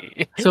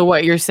see. so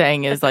what you're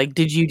saying is, like,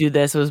 "Did you do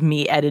this?" was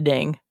me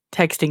editing,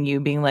 texting you,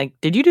 being like,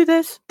 "Did you do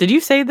this? Did you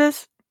say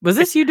this? Was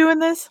this you doing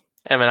this?"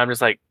 And then I'm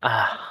just like,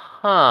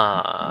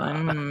 uh-huh.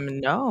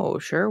 No,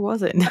 sure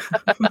wasn't.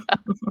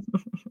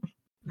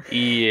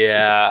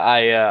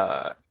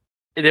 Yeah,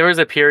 there was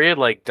a period,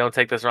 like, don't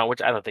take this wrong,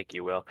 which I don't think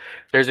you will.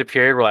 There's a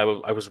period where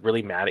I was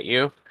really mad at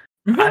you.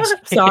 I was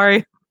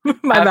Sorry.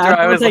 My after bad.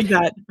 I I'll was take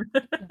like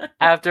that.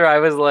 after I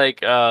was like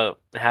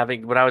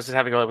having when I was just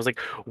having I was like,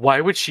 why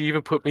would she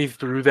even put me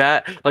through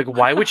that? Like,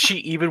 why would she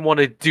even want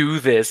to do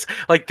this?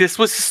 Like, this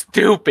was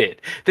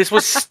stupid. This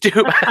was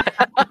stupid.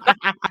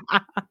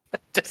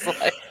 Just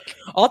like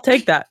I'll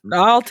take that.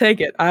 I'll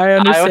take it. I I,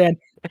 understand.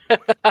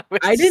 I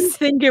I didn't was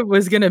think it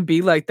was gonna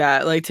be like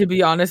that. Like, to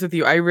be honest with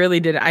you, I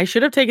really didn't. I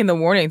should have taken the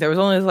warning. There was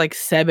only like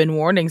 7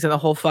 warnings in the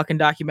whole fucking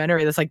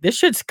documentary. That's like, this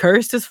shit's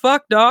cursed as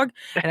fuck, dog.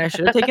 And I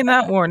should have taken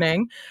that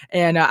warning.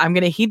 And I'm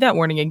gonna heed that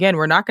warning again.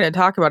 We're not gonna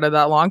talk about it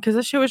that long because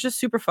this shit was just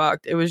super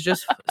fucked. It was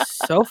just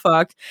so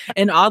fucked.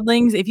 And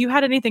oddlings, if you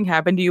had anything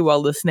happen to you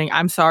while listening,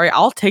 I'm sorry.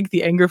 I'll take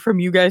the anger from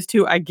you guys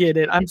too. I get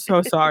it. I'm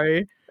so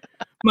sorry.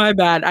 My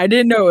bad. I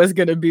didn't know it was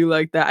gonna be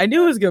like that. I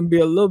knew it was gonna be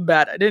a little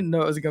bad. I didn't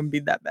know it was gonna be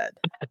that bad.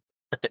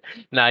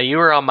 Nah, you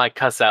were on my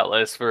cuss out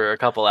list for a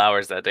couple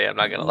hours that day. I'm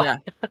not gonna lie. Yeah,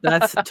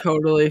 that's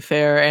totally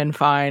fair and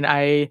fine.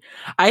 I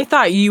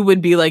thought you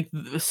would be like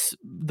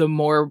the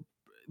more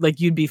like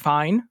you'd be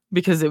fine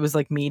because it was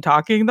like me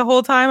talking the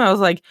whole time. I was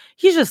like,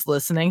 he's just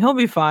listening. He'll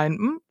be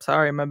fine.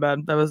 Sorry, my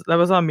bad. That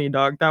was on me,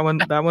 dog. That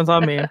one's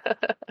on me.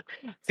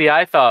 See,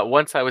 I thought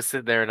once I was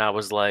sitting there and I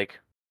was like,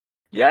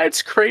 yeah,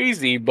 it's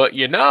crazy, but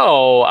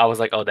I was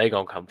like, oh, they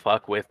gonna come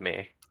fuck with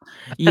me. I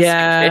was like, they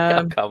Yeah,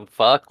 gonna come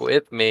fuck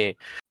with me.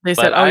 they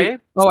said, But I I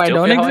still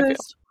don't feel how I feel.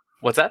 exist.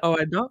 What's that? Oh,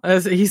 I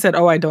don't. He said,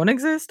 I don't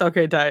exist.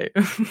 Okay, tight.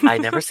 I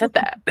never said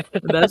that.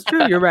 That's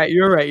true. You're right.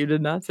 You're right. You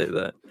did not say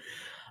that.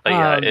 But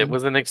yeah, it Um,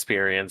 was an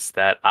experience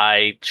that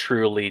I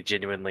truly,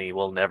 genuinely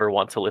will never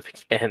want to live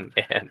again.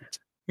 And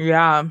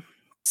yeah,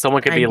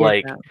 someone could I be get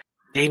like, that.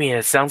 Damien,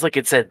 it sounds like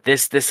it said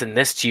this, this, and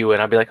this to you.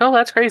 And I'd be like, oh,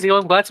 that's crazy. Well,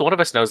 I'm glad one of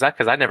us knows that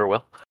because I never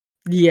will.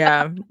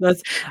 Yeah,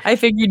 I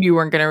figured you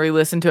weren't gonna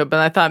re-listen to it, but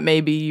I thought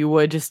maybe you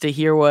would just to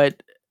hear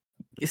what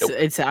Nope.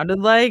 it sounded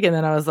like, and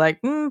then I was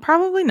like,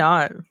 probably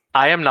not.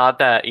 I am not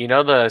that, the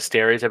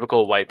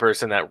stereotypical white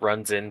person that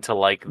runs into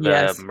like the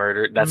Yes.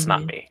 murder. That's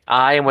not hmm me.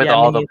 I am with Yeah, me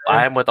all the neither.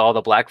 I am with all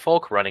the black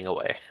folk running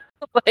away.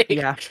 Like,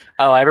 Yeah,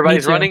 oh, me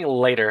everybody's too. running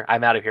later.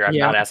 I'm out of here. I'm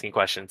Yeah. not asking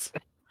questions.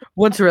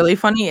 What's really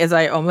funny is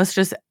I almost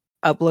just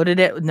uploaded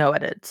it with no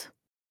edits.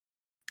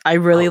 I Oh,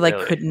 really, like,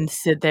 really? couldn't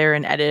sit there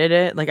and edit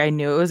it, like, I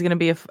knew it was gonna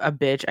be a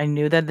bitch, I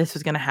knew that this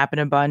was gonna happen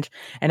a bunch,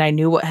 and I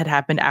knew what had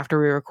happened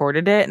after we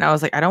recorded it, and I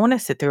was like, "I don't wanna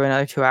sit through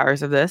another 2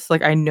 hours of this,"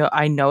 like, I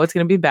know it's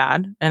gonna be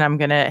bad, and I'm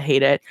gonna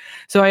hate it,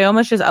 so I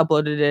almost just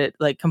uploaded it,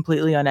 like,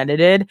 completely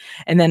unedited,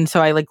 and then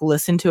so I, like,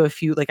 listened to a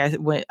few like,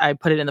 I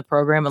put it in the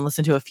program and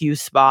listened to a few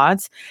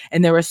spots,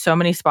 and there were so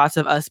many spots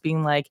of us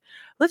being like,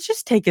 "Let's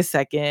just take a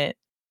second.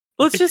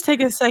 Let's just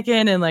take a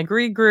second and, like,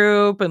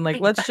 regroup and, like,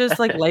 let's just,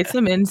 like, light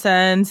some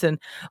incense and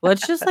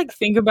let's just, like,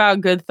 think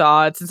about good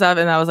thoughts and stuff,"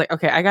 and I was like,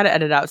 "Okay, I gotta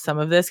edit out some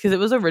of this because it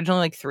was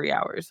originally, like, 3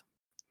 hours,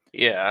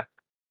 Yeah.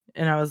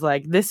 and I was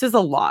like, "This is a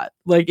lot,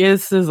 like,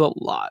 this is a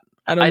lot.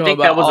 I don't I know think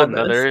that about was all this."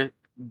 another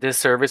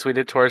disservice we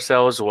did to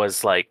ourselves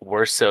was like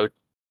we're so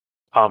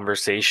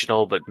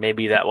conversational, but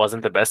maybe that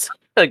wasn't the best.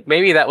 Like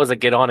maybe that was a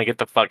get on and get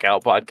the fuck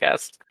out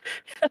podcast.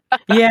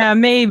 Yeah,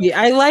 maybe.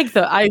 I like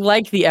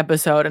the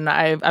episode, and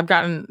I've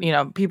gotten,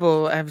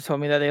 people have told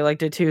me that they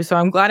liked it too, so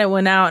I'm glad it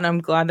went out, and I'm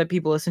glad that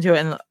people listened to it,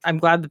 and I'm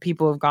glad that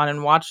people have gone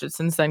and watched it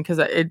since then because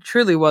it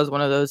truly was one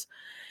of those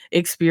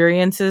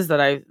experiences that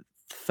I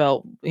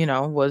felt,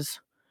 was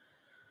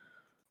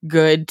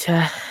good to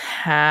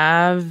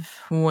have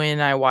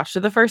when I watched it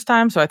the first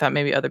time. So I thought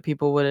maybe other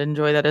people would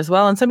enjoy that as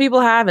well. And some people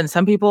have, and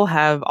some people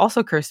have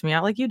also cursed me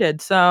out like you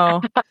did.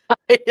 So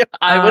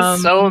I was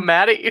um so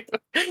mad at you,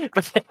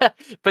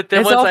 but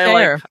then it's all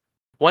fair.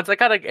 once I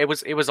kind of it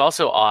was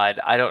also odd.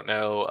 I don't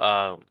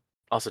know.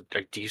 Also,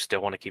 do you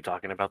still want to keep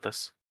talking about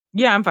this?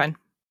 Yeah, I'm fine.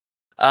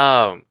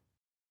 Um,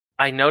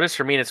 I noticed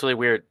for me, and it's really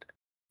weird.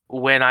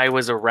 When I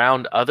was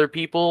around other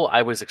people,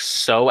 I was like,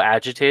 so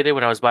agitated.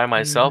 When I was by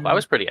myself, I Mhm.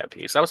 was pretty at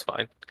peace. I was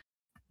fine.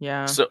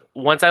 Yeah. So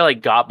once I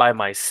like got by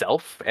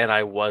myself and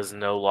I was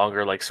no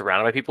longer like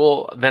surrounded by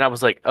people, then I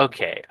was like,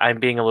 okay, I'm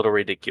being a little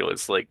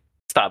ridiculous. Like,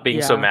 stop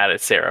being so Yeah. mad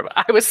at Sarah. But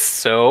I was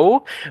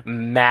so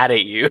mad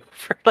at you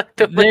for like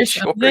the There's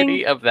something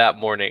majority of that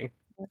morning.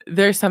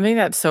 there's something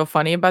that's so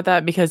funny about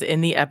that because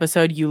in the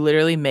episode you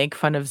literally make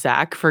fun of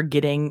Zach for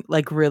getting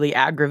like really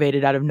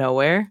aggravated out of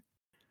nowhere.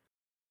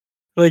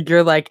 Like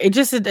you're like, it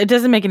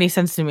doesn't make any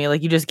sense to me.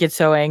 Like you just get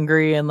so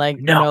angry and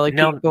like, No, like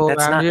no, people that's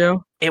around not.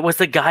 you. It was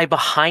the guy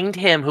behind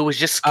him who was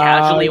just Oh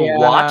casually yeah.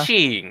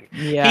 watching.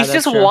 Yeah, He's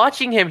that's just true.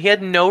 watching him. He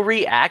had no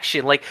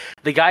reaction. Like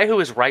the guy who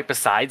was right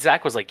beside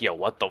Zach was like, "Yo,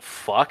 what the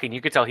fuck?" And you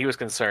could tell he was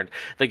concerned.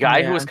 The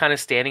guy who Yeah. was kind of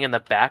standing in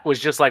the back was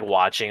just like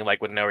watching, like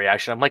with no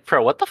reaction. I'm like,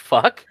 "Bro, what the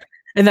fuck?"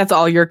 And that's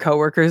all your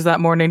coworkers that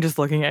morning just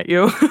looking at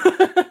you.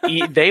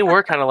 They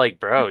were kind of like,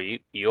 "Bro,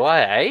 you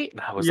alright?"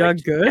 And I was "You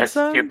like, good, "Yes,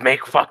 you son?"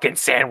 make fucking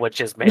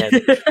sandwiches, man."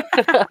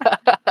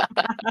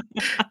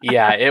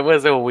 Yeah, it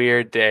was a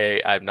weird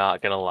day. I'm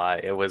not gonna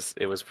lie. It was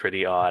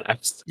pretty odd. I'm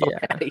so Yeah.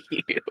 mad at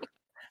you.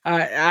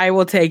 I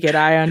will take it.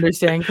 I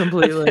understand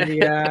completely.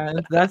 Yeah.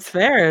 That's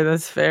fair.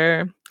 That's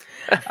fair.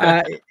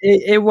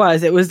 It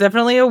was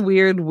definitely a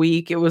weird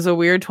week. It was a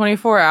weird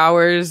 24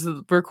 hours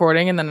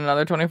recording and then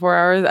another 24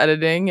 hours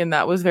editing, and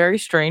that was very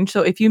strange.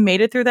 So if you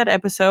made it through that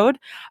episode,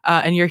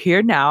 and you're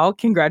here now,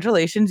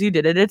 congratulations, you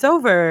did it. It's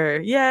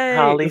over. Yay.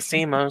 Holly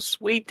Simos,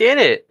 we did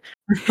it.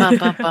 Bum,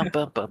 bum, bum,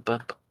 bum, bum,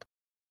 bum.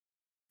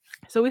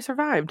 So we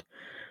survived.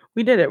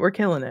 We did it. We're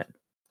killing it.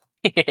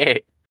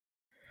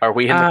 Are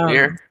we in the Um,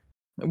 clear?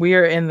 we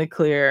are in the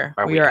clear.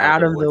 Are We we are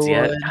out of out the of the woods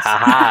yet? woods.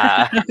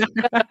 Haha.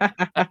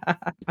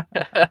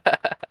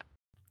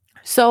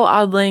 So,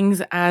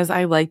 oddlings, as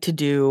I like to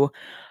do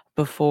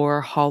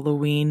before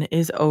Halloween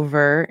is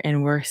over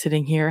and we're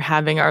sitting here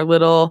having our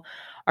little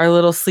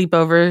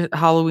sleepover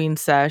Halloween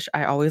sesh,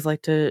 I always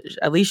like to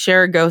at least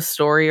share a ghost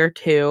story or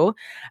two.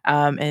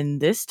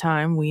 And this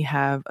time we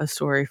have a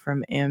story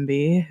from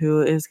Ambi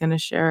who is going to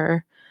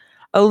share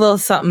a little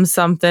something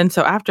something.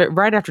 So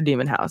right after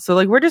Demon House. So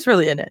like we're just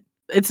really in it.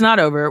 It's not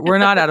over. We're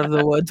not out of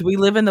the woods. We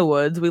live in the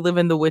woods. We live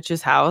in the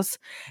witch's house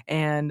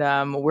and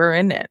we're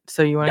in it.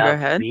 So you want to go The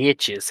ahead?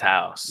 witch's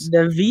house.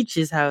 The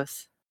witch's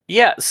house.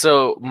 Yeah,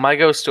 so my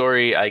ghost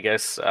story, I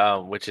guess,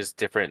 which is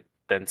different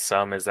than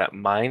some, is that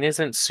mine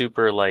isn't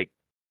super like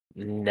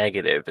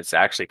negative. It's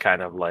actually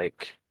kind of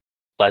like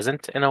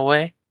pleasant in a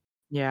way.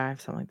 Yeah, I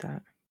have something like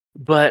that.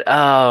 But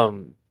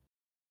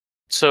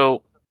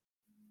so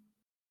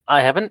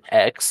I have an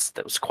ex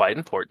that was quite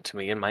important to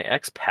me, and my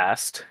ex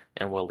passed,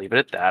 and we'll leave it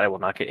at that. I will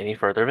not get any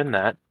further than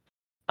that.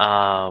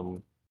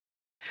 Um,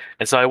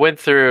 and so I went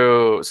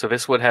through. So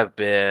this would have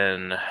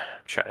been. I'm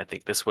trying to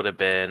think. This would have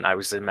been. I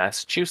was in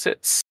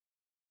Massachusetts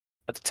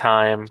at the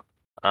time.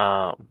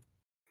 Um,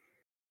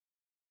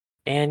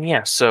 and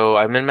yeah, so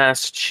I'm in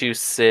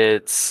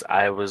Massachusetts.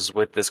 I was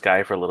with this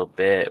guy for a little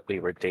bit. We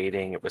were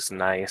dating. It was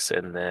nice,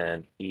 and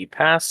then he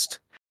passed.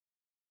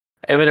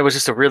 I mean, it was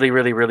just a really,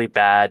 really, really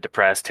bad,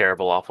 depressed,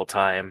 terrible, awful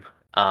time.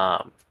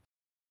 Um,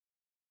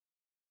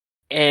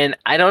 and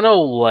I don't know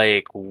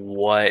like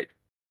what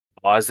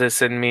caused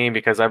this in me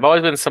because I've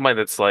always been somebody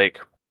that's like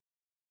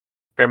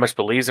very much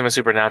believes in the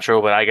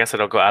supernatural, but I guess I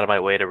don't go out of my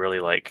way to really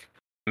like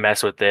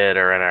mess with it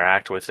or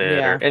interact with it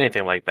or Yeah.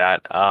 anything like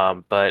that.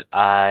 But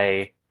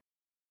I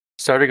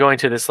started going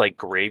to this like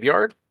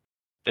graveyard.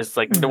 It's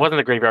like it Mhm, wasn't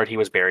the graveyard he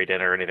was buried in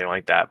or anything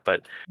like that,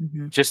 but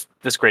mhm. just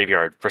this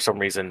graveyard for some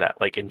reason that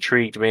like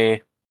intrigued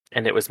me,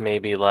 and it was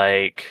maybe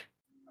like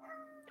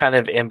kind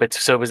of in but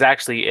so it was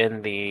actually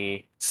in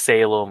the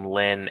Salem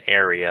Lynn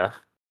area,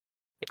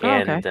 Oh,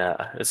 okay. and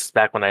this is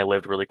back when I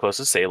lived really close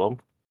to Salem,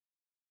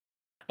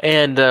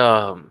 and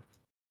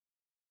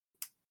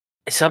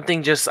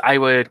something just I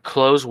would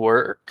close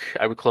work.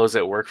 I would close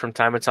at work from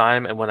time to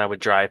time, and when I would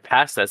drive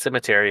past that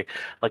cemetery,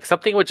 like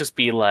something would just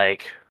be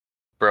like,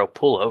 "Bro,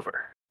 pull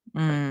over.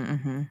 Like,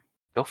 Mhm.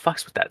 go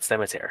fucks with that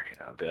cemetery."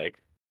 I'd be like,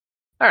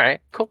 "All right,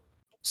 cool."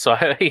 So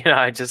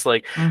I just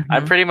like Mhm. I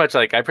pretty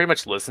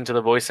much listen to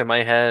the voice in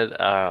my head.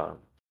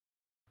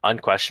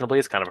 Unquestionably,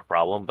 it's kind of a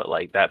problem, but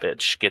like that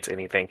bitch gets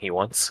anything he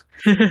wants.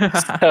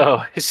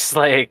 So it's just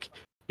like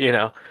you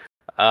know,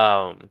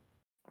 um,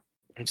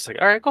 I'm just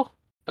like, all right, cool,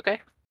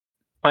 okay.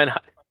 Why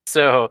not?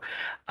 So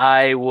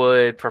I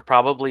would for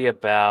probably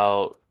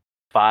about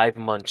 5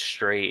 months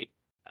straight.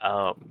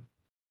 Um,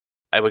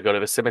 I would go to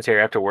the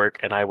cemetery after work,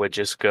 and I would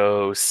just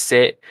go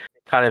sit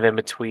kind of in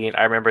between.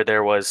 I remember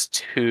there was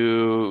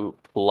two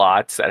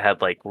plots that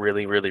had like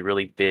really, really,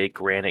 really big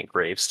granite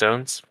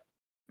gravestones,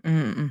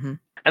 Mhm.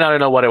 and I don't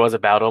know what it was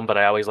about them, but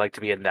I always liked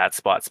to be in that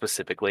spot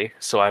specifically.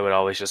 So I would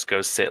always just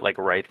go sit like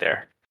right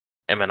there,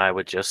 and then I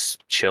would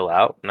just chill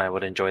out, and I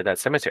would enjoy that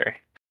cemetery.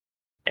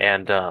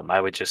 And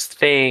I would just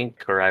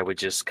think, or I would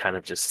just kind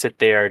of just sit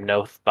there,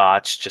 no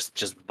thoughts, just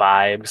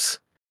vibes.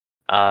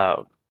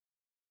 Uh,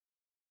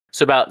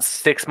 so about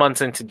 6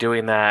 months into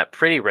doing that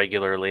pretty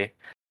regularly,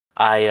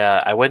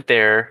 I went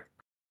there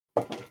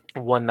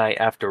one night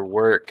after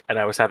work, and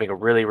I was having a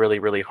really really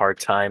really hard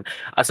time.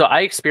 So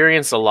I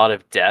experienced a lot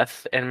of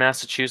death in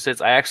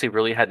Massachusetts. I actually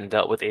really hadn't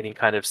dealt with any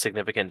kind of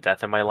significant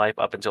death in my life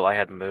up until I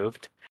had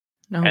moved.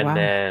 Oh, And wow.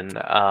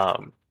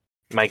 then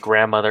my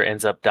grandmother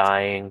ends up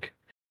dying,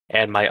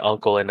 and my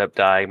uncle ended up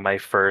dying my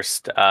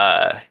first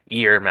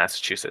year in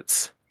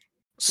Massachusetts.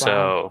 Wow.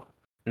 So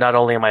not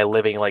only am I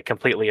living like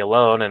completely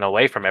alone and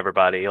away from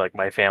everybody, like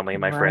my family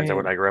and my friends that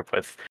Right. when I grew up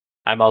with,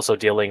 I'm also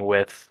dealing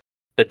with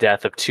the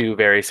death of two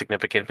very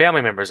significant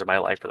family members in my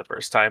life for the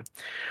first time.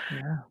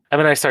 Yeah. And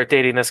then I start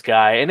dating this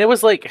guy, and it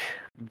was like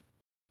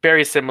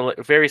very similar,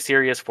 very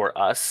serious for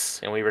us.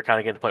 And we were kind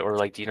of getting to the point where we're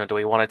like, do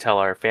we want to tell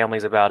our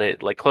families about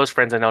it? Like close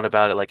friends had known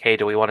about it. Like, hey,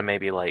 do we want to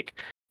maybe like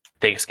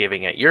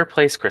Thanksgiving at your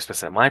place,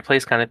 Christmas at my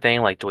place, kind of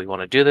thing? Like, do we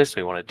want to do this?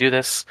 Do we want to do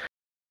this?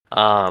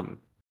 Um,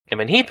 and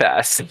then he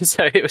passed,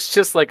 so it was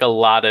just like a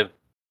lot of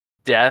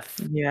death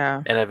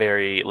Yeah. and a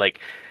very like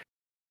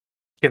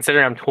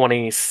considering I'm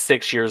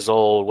 26 years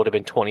old, would have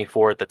been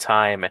 24 at the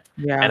time, and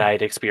Yeah. I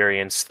had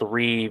experienced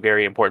three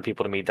very important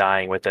people to me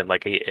dying within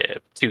like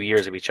 2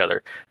 years of each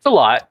other. It's a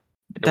lot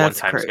in one That's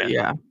time great. span.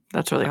 Yeah.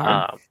 That's really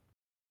hard. Um,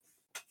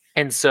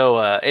 and so,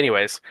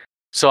 anyways,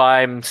 so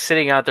I'm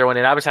sitting out there one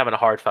day, and I was having a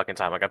hard fucking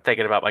time. Like I'm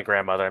thinking about my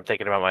grandmother, I'm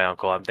thinking about my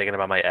uncle, I'm thinking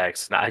about my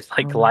ex. And I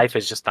like Oh, life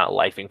is just not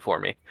lifing for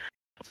me.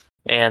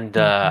 And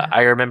okay.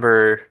 I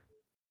remember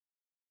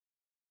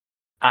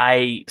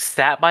I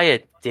sat by a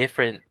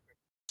different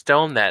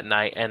stone that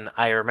night, and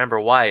I remember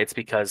why. It's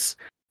because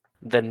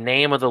the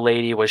name of the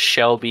lady was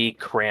Shelby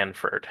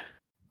Cranford.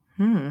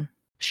 Hmm.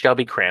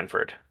 Shelby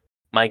Cranford.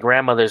 My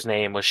grandmother's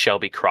name was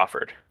Shelby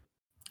Crawford.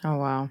 Oh,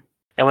 wow.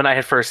 And when I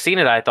had first seen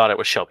it, I thought it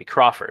was Shelby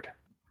Crawford.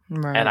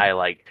 And Right. I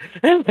like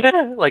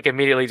like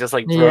immediately just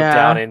like broke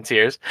down Yeah. in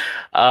tears.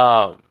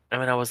 I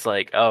mean I was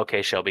like, oh,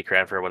 okay, Shelby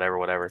Cranford, whatever,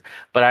 whatever.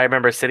 But I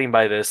remember sitting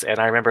by this and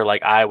I remember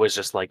like I was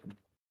just like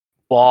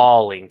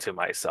bawling to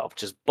myself,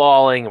 just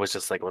bawling. It was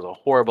just like it was a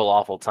horrible,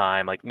 awful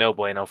time, like no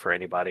bueno for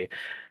anybody.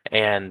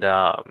 And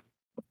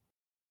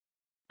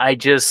I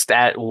just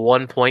at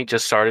one point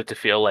just started to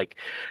feel like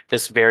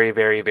this very,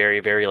 very, very,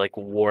 very like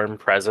warm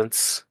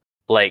presence.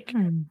 Like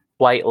Hmm.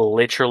 quite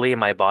literally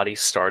my body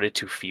started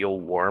to feel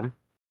warm.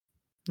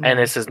 And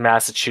this Nice. is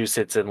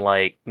Massachusetts in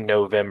like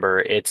November.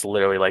 It's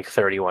literally like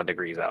 31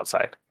 degrees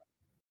outside.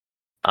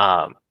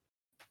 Um,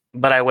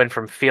 but I went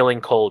from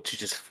feeling cold to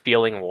just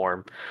feeling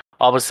warm.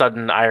 All of a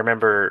sudden, I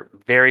remember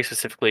very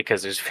specifically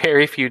because there's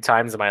very few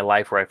times in my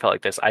life where I felt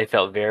like this. I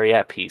felt very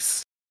at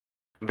peace,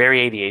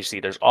 very ADHD.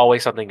 There's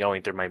always something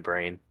going through my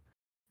brain.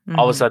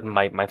 All of a Mm-hmm. sudden,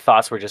 my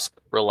thoughts were just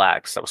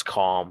relaxed. I was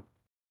calm.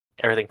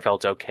 Everything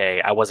felt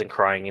okay. I wasn't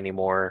crying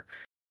anymore.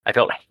 I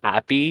felt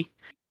happy.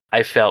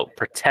 I felt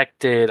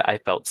protected. I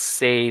felt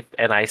safe.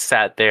 And I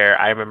sat there.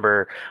 I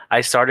remember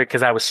I started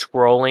because I was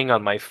scrolling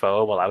on my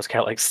phone while I was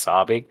kind of like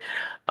sobbing.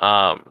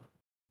 Um,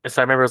 and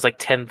so I remember it was like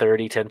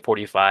 10:30,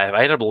 10:45. I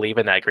ended up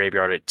leaving that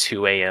graveyard at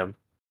 2 a.m.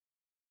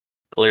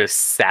 Literally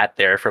sat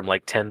there from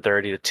like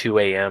 10:30 to 2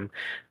 a.m.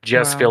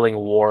 just Wow. feeling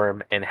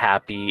warm and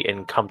happy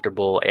and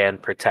comfortable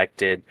and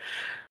protected.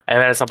 And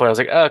then at some point I was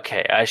like,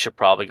 okay, I should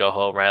probably go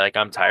home, right? Like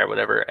I'm tired,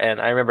 whatever. And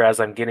I remember as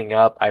I'm getting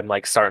up, I'm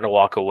like starting to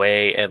walk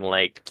away, and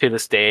like to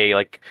this day,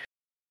 like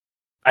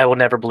I will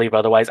never believe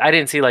otherwise. I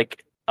didn't see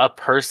like a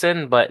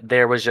person, but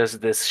there was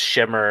just this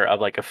shimmer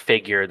of like a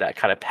figure that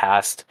kind of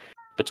passed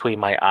between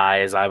my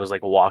eyes. I was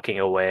like walking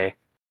away,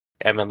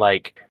 and then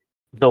like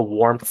the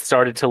warmth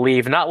started to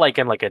leave, not like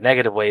in like a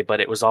negative way, but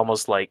it was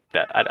almost like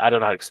that. I don't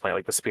know how to explain.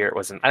 Like the spirit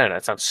wasn't. I don't know.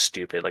 It sounds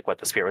stupid. Like what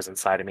the spirit was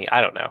inside of me.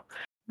 I don't know,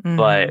 Mm-hmm.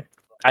 but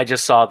I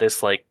just saw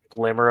this like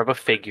glimmer of a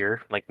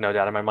figure, like no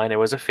doubt in my mind it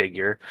was a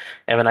figure,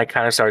 and then I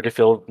kind of started to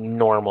feel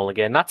normal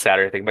again, not sad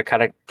or anything, but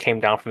kind of came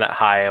down from that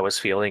high I was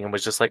feeling and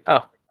was just like,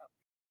 oh,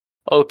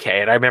 okay.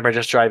 And I remember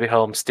just driving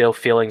home, still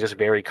feeling just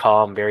very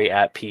calm, very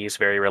at peace,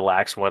 very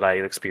relaxed from what I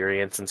had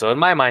experienced, and so in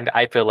my mind,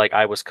 I feel like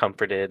I was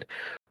comforted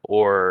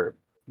or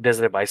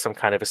visited by some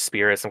kind of a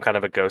spirit, some kind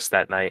of a ghost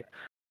that night,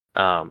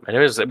 and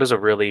it was a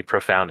really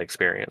profound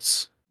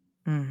experience.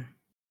 Mm.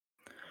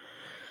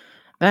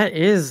 That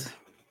is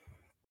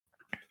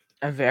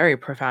a very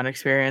profound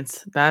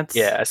experience. That's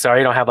Yeah, sorry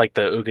I don't have like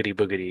the oogity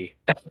boogity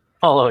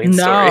Halloween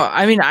no, story.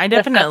 I mean,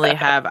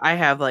 I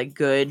have like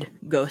good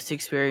ghost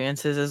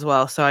experiences as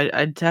well. So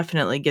I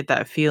definitely get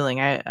that feeling.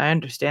 I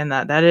understand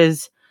that. That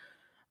is,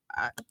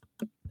 uh,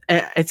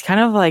 it's kind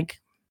of like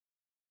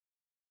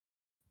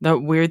the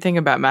weird thing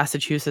about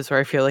Massachusetts where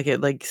I feel like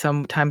it like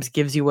sometimes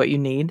gives you what you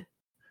need.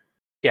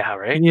 Yeah,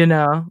 right? You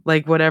know,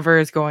 like whatever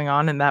is going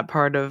on in that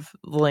part of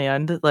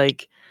land.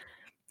 Like,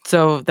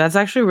 so that's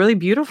actually really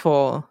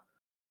beautiful.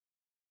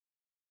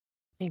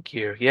 Thank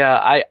you.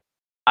 Yeah,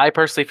 I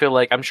personally feel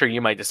like I'm sure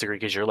you might disagree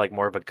because you're like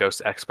more of a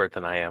ghost expert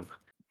than I am.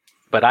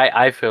 But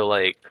I feel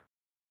like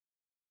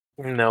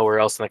nowhere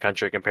else in the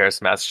country compares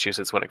to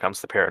Massachusetts when it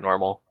comes to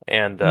paranormal.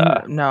 And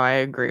No, I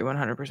agree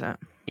 100%.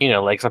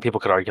 like some people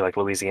could argue like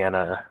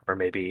Louisiana or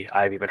maybe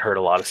I've even heard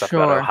a lot of stuff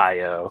about Sure,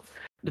 Ohio.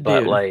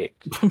 But dude. like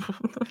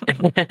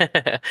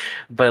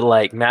but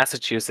like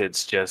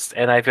Massachusetts just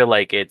and I feel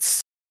like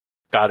it's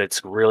got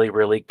its really,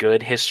 really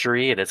good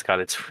history and it's got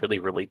its really,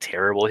 really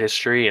terrible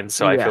history. And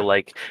so I feel Yeah.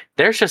 like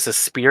there's just a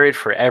spirit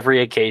for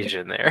every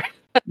occasion there.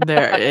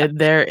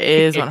 There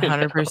is You know?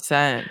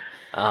 100%.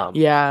 Um,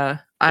 Yeah,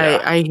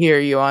 yeah. I hear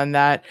you on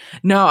that.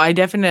 No, I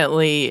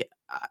definitely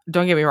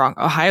don't get me wrong,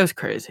 Ohio's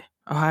crazy.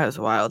 Ohio's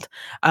wild.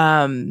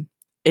 Um,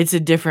 it's a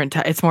different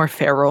it's more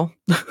feral.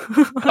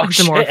 Oh It's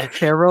a more shit.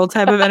 feral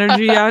type of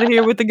energy out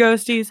here with the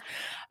ghosties.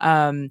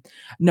 Um,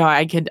 no,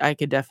 I could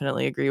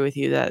definitely agree with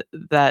you that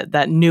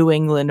that New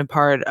England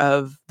part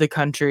of the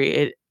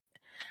country,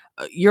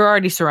 you're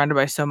already surrounded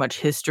by so much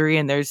history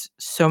and there's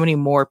so many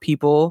more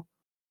people,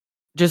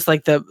 just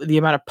like the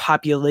amount of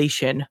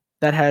population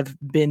that have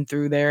been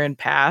through there and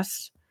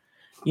passed,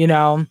 you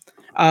know,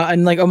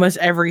 and like almost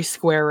every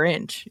square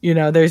inch, you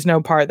know, there's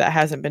no part that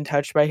hasn't been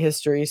touched by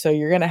history. So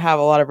you're gonna have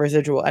a lot of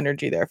residual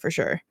energy there for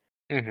sure.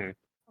 Hmm.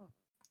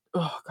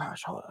 Oh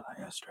gosh, hold on, I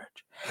gotta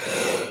stretch.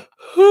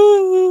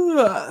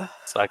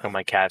 It's like when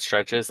my cat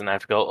stretches and I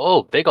have to go,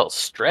 oh, big old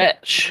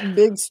stretch.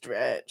 Big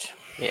stretch.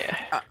 Yeah.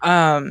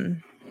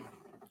 Um,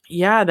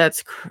 yeah,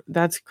 that's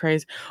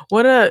crazy.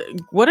 What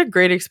a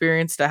great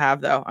experience to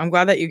have, though. I'm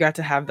glad that you got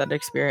to have that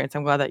experience.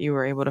 I'm glad that you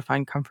were able to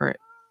find comfort,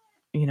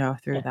 you know,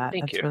 through Yeah. that.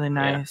 Thank That's you. really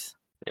Yeah. nice.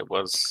 It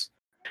was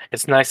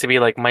it's nice to be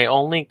like my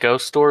only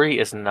ghost story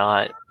is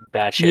not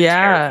batshit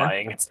Yeah.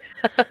 terrifying.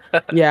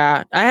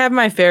 Yeah, I have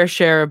my fair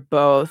share of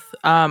both.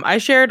 I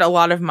shared a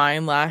lot of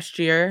mine last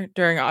year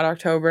during Odd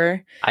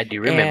October, I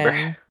do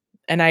remember.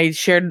 and I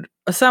shared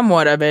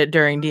somewhat of it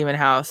during Demon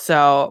House.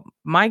 So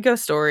my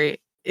ghost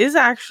story is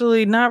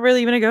actually not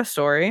really even a ghost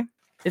story.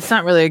 It's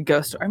not really a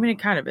ghost story. I mean, it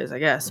kind of is, I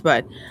guess.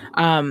 But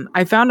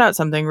I found out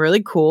something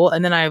really cool,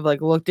 and then I've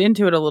like looked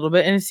into it a little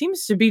bit, and it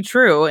seems to be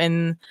true.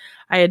 And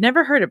I had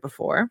never heard it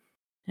before,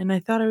 and I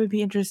thought it would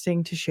be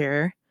interesting to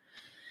share,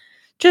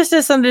 just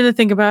as something to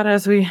think about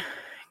as we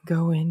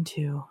go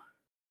into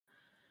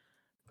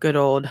good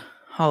old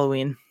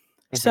Halloween.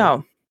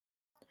 So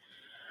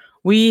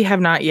we have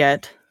not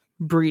yet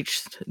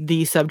breached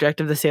the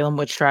subject of the Salem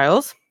witch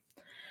trials.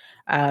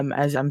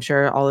 As I'm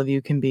sure all of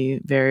you can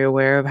be very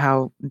aware of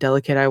how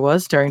delicate I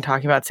was during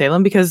talking about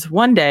Salem, because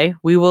one day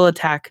we will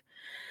attack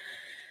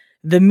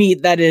the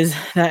meat that is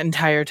that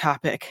entire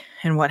topic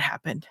and what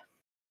happened.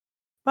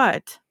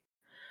 But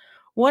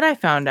what I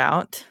found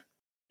out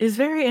is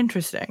very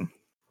interesting.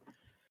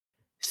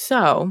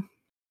 So,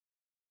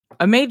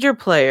 a major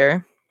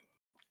player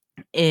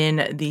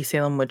in the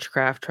Salem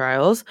witchcraft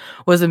trials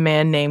was a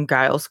man named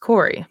Giles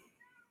Corey,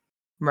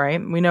 right?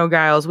 We know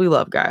Giles. We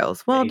love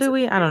Giles. Well, do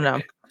we? I don't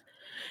know.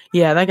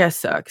 Yeah, that guy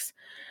sucks.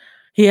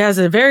 He has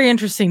a very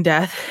interesting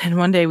death, and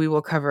one day we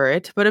will cover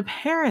it. But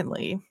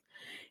apparently,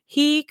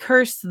 he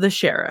cursed the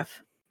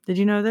sheriff. Did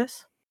you know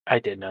this? I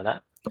did know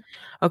that.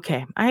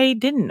 Okay, I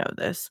didn't know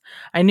this.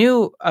 I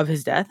knew of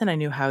his death, and I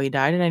knew how he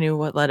died, and I knew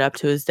what led up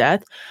to his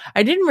death.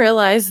 I didn't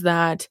realize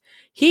that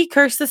he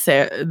cursed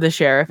the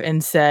sheriff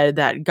and said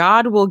that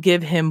God will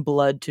give him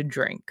blood to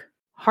drink.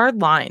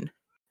 Hard line.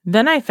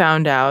 Then I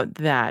found out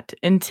that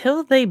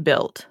until they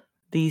built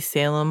the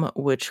Salem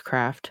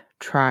witchcraft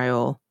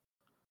trial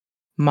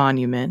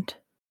monument,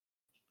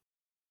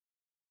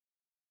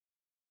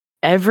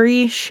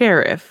 every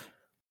sheriff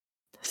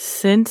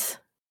since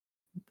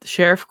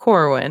Sheriff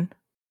Corwin,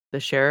 the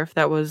sheriff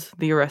that was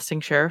the arresting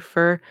sheriff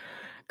for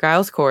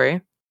Giles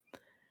Corey,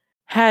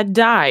 had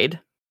died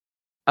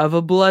of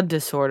a blood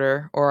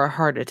disorder or a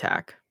heart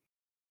attack.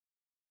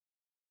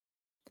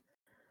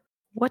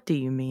 What do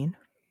you mean?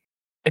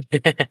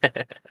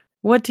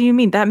 What do you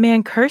mean? That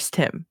man cursed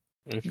him.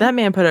 That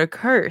man put a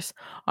curse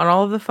on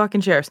all of the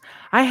fucking sheriffs.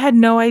 I had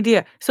no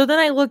idea. So then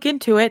I look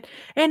into it,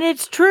 and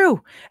it's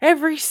true.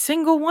 Every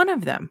single one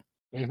of them.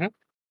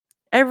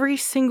 Every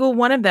single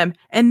one of them.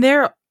 And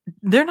they're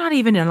not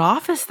even in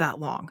office that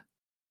long.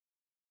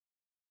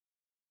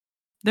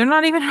 They're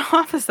not even in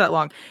office that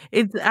long.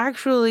 It's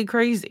actually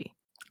crazy.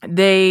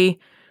 They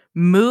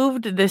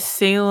moved the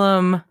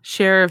Salem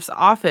sheriff's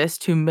office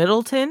to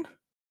Middleton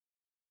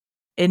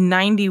in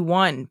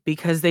 91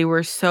 because they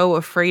were so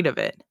afraid of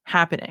it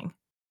happening.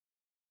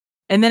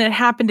 And then it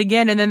happened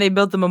again, and then they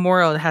built the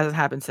memorial, and it hasn't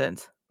happened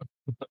since.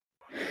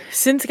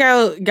 Since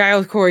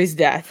Giles Corey's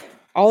death,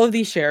 all of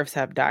these sheriffs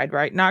have died,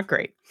 right? Not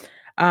great.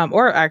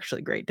 Or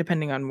actually great,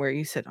 depending on where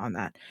you sit on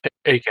that.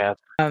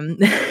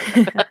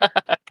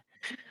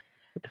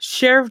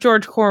 Sheriff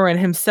George Corwin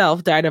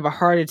himself died of a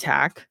heart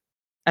attack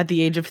at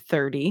the age of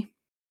 30.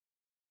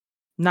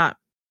 Not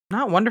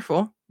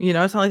wonderful. You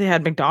know, it's not like they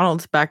had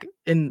McDonald's back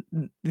in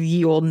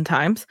the olden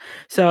times.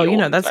 So, you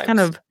know, that's kind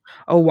of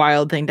a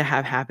wild thing to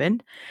have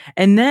happen.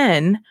 And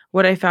then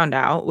what I found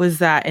out was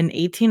that in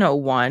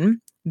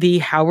 1801, the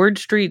Howard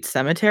Street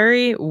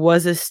Cemetery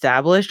was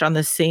established on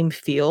the same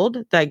field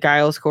that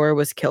Giles Corey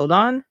was killed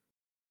on.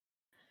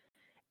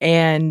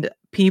 And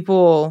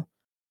people,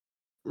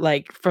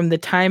 like, from the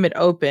time it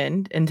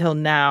opened until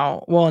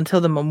now, well, until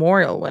the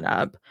memorial went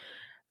up,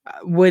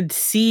 would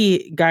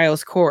see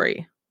Giles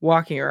Corey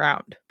walking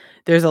around.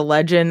 There's a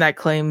legend that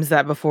claims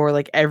that before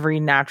like every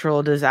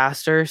natural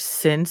disaster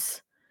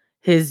since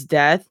his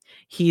death,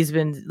 he's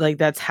been like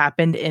that's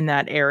happened in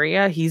that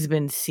area. He's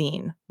been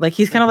seen. Like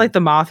he's kind of like the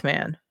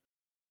Mothman.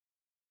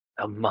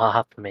 A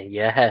Mothman,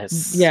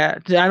 yes. Yeah,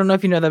 I don't know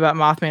if you know that about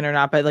Mothman or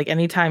not, but like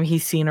anytime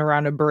he's seen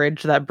around a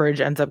bridge, that bridge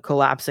ends up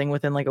collapsing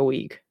within like a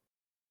week.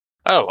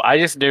 Oh, I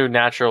just knew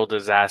natural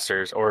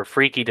disasters or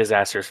freaky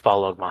disasters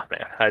followed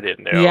Mothman. I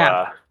didn't know.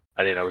 Yeah.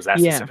 I didn't know it was that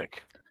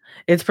specific.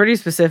 It's pretty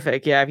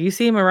specific. Yeah, if you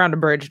see him around a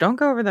bridge, don't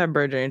go over that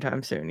bridge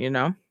anytime soon. You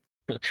know.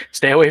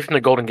 Stay away from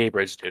the Golden Gate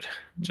Bridge, dude.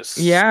 Just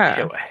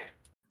stay away.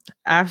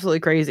 Absolutely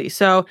crazy.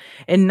 So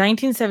in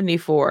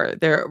 1974,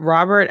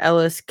 Robert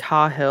Ellis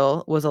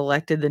Cahill was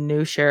elected the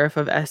new sheriff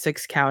of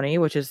Essex County,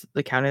 which is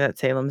the county that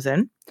Salem's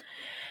in.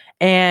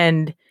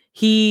 And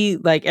he,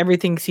 like,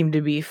 everything seemed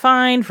to be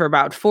fine for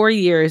about 4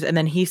 years. And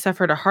then he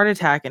suffered a heart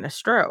attack and a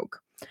stroke.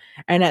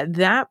 And at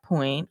that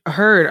point,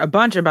 heard a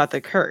bunch about the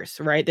curse,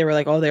 right? They were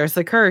like, oh, there's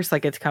the curse,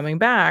 like it's coming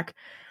back.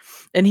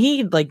 And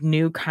he like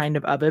knew kind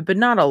of it, but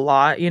not a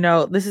lot. You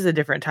know, this is a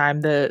different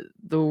time. The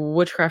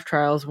witchcraft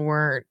trials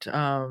weren't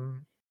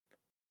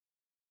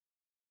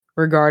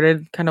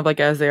regarded kind of like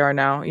as they are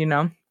now, you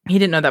know. He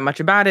didn't know that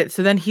much about it.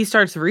 So then he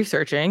starts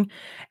researching,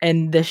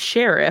 and the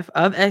sheriff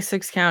of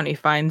Essex County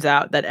finds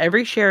out that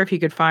every sheriff he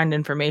could find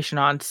information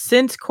on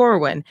since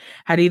Corwin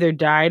had either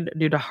died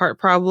due to heart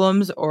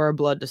problems or a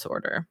blood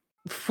disorder.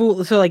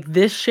 So like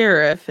this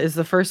sheriff is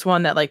the first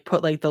one that like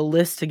put like the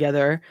list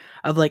together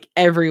of like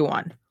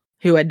everyone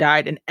who had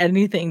died, and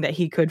anything that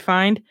he could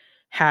find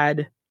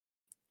had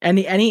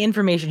any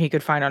information he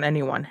could find on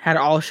anyone had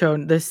all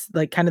shown this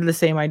like kind of the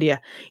same idea,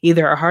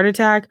 either a heart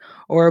attack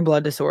or a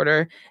blood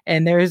disorder.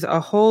 And there's a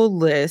whole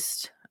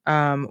list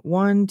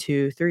 1,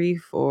 2, 3,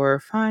 4,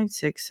 5,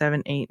 6,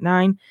 7, 8,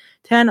 9,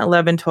 10,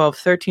 11, 12,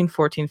 13,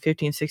 14,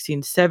 15,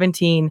 16,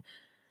 17,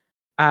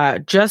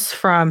 just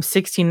from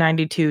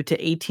 1692 to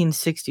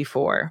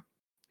 1864.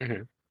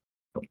 Mhm.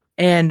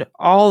 And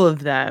all of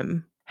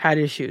them had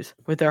issues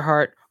with their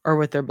heart or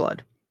with their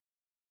blood.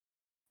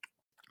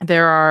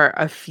 There are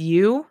a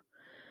few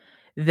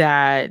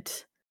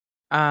that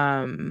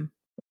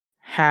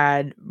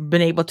had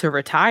been able to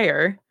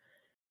retire,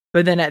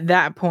 but then at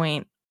that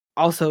point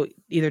also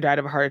either died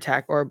of a heart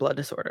attack or a blood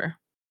disorder,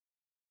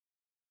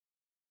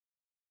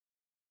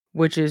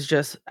 which is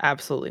just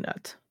absolutely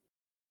nuts.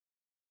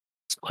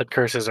 Blood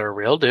curses are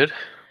real, dude.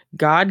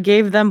 God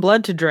gave them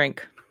blood to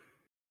drink.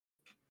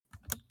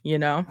 You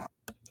know,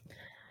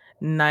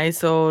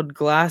 nice old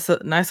glass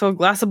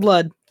of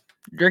blood,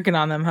 drinking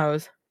on them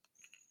hoes.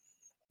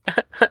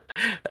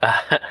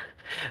 Uh,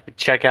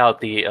 check out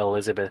the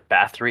Elizabeth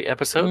Bathory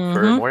episode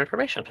for more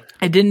information.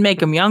 It didn't make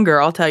them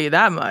younger, I'll tell you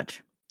that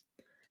much.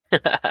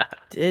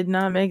 Did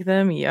not make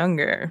them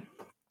younger.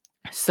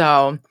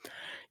 So,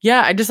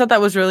 yeah, I just thought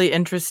that was really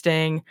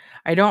interesting.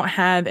 I don't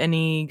have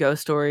any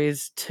ghost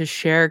stories to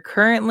share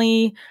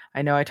currently.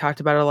 I know I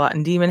talked about it a lot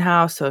in Demon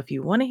House, so if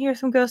you want to hear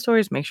some ghost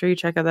stories, make sure you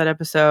check out that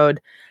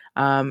episode.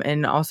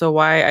 And also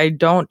why I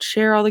don't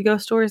share all the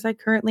ghost stories I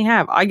currently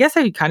have. I guess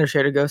I kind of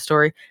shared a ghost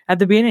story at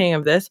the beginning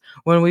of this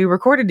when we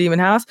recorded Demon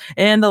House,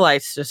 and the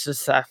lights just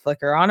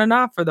flicker on and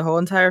off for the whole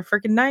entire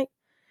freaking night.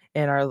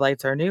 And our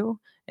lights are new,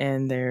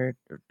 and they're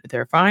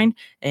fine.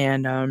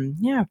 And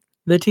yeah,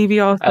 the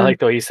TV also. I like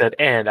the way you said,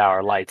 and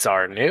our lights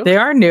are new. They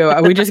are new.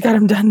 We just got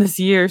them done this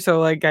year, so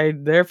like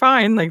they're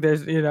fine. Like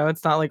there's,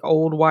 it's not like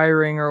old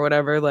wiring or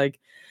whatever. Like,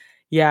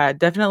 yeah,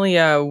 definitely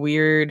a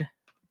weird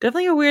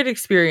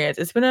experience.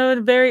 It's been a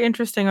very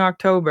interesting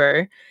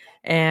October,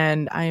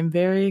 and I am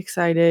very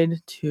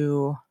excited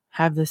to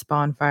have this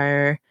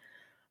bonfire.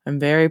 I'm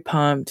very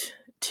pumped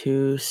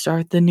to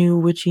start the new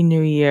witchy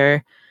new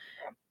year.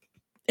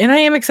 And I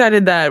am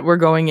excited that we're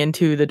going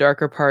into the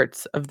darker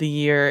parts of the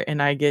year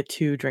and I get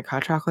to drink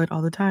hot chocolate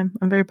all the time.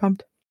 I'm very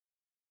pumped.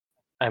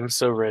 I'm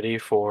so ready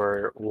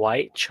for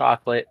white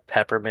chocolate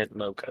peppermint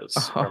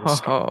mochas from Oh,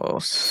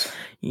 Starbucks.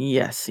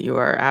 yes, you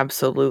are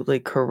absolutely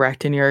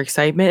correct in your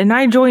excitement, and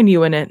I join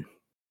you in it.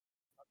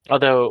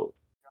 Although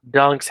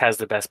Dunks has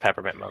the best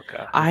peppermint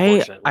mocha, I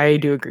unfortunately.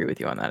 do agree with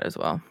you on that as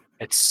well.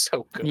 It's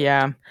so good.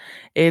 Yeah,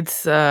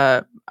 it's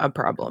a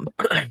problem.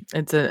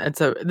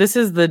 This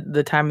is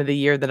the time of the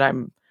year that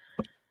I'm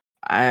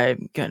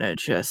gonna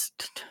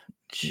just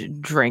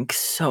drink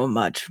so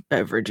much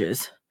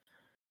beverages.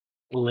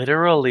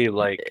 Literally,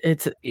 like,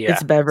 It's yeah,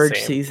 beverage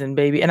same. season,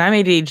 baby, and I'm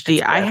ADHD.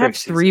 It's I have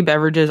beverage 3 season.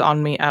 beverages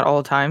on me at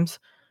all times.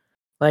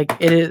 Like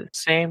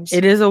Same.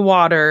 it is a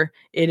water,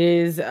 it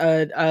is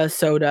a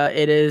soda,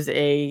 it is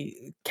a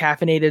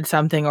caffeinated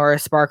something or a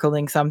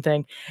sparkling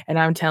something, and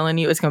I'm telling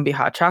you, it's gonna be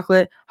hot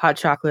chocolate,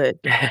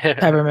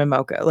 peppermint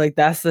mocha. Like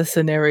that's the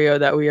scenario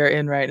that we are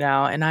in right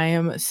now, and I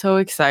am so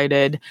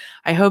excited.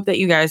 I hope that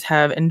you guys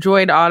have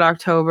enjoyed Odd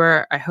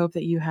October. I hope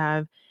that you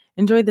have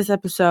enjoyed this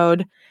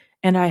episode,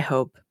 and I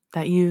hope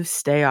that you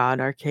stay odd,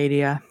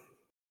 Arcadia.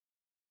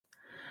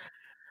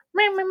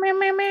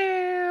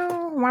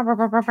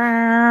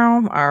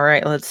 All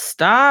right, let's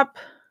stop.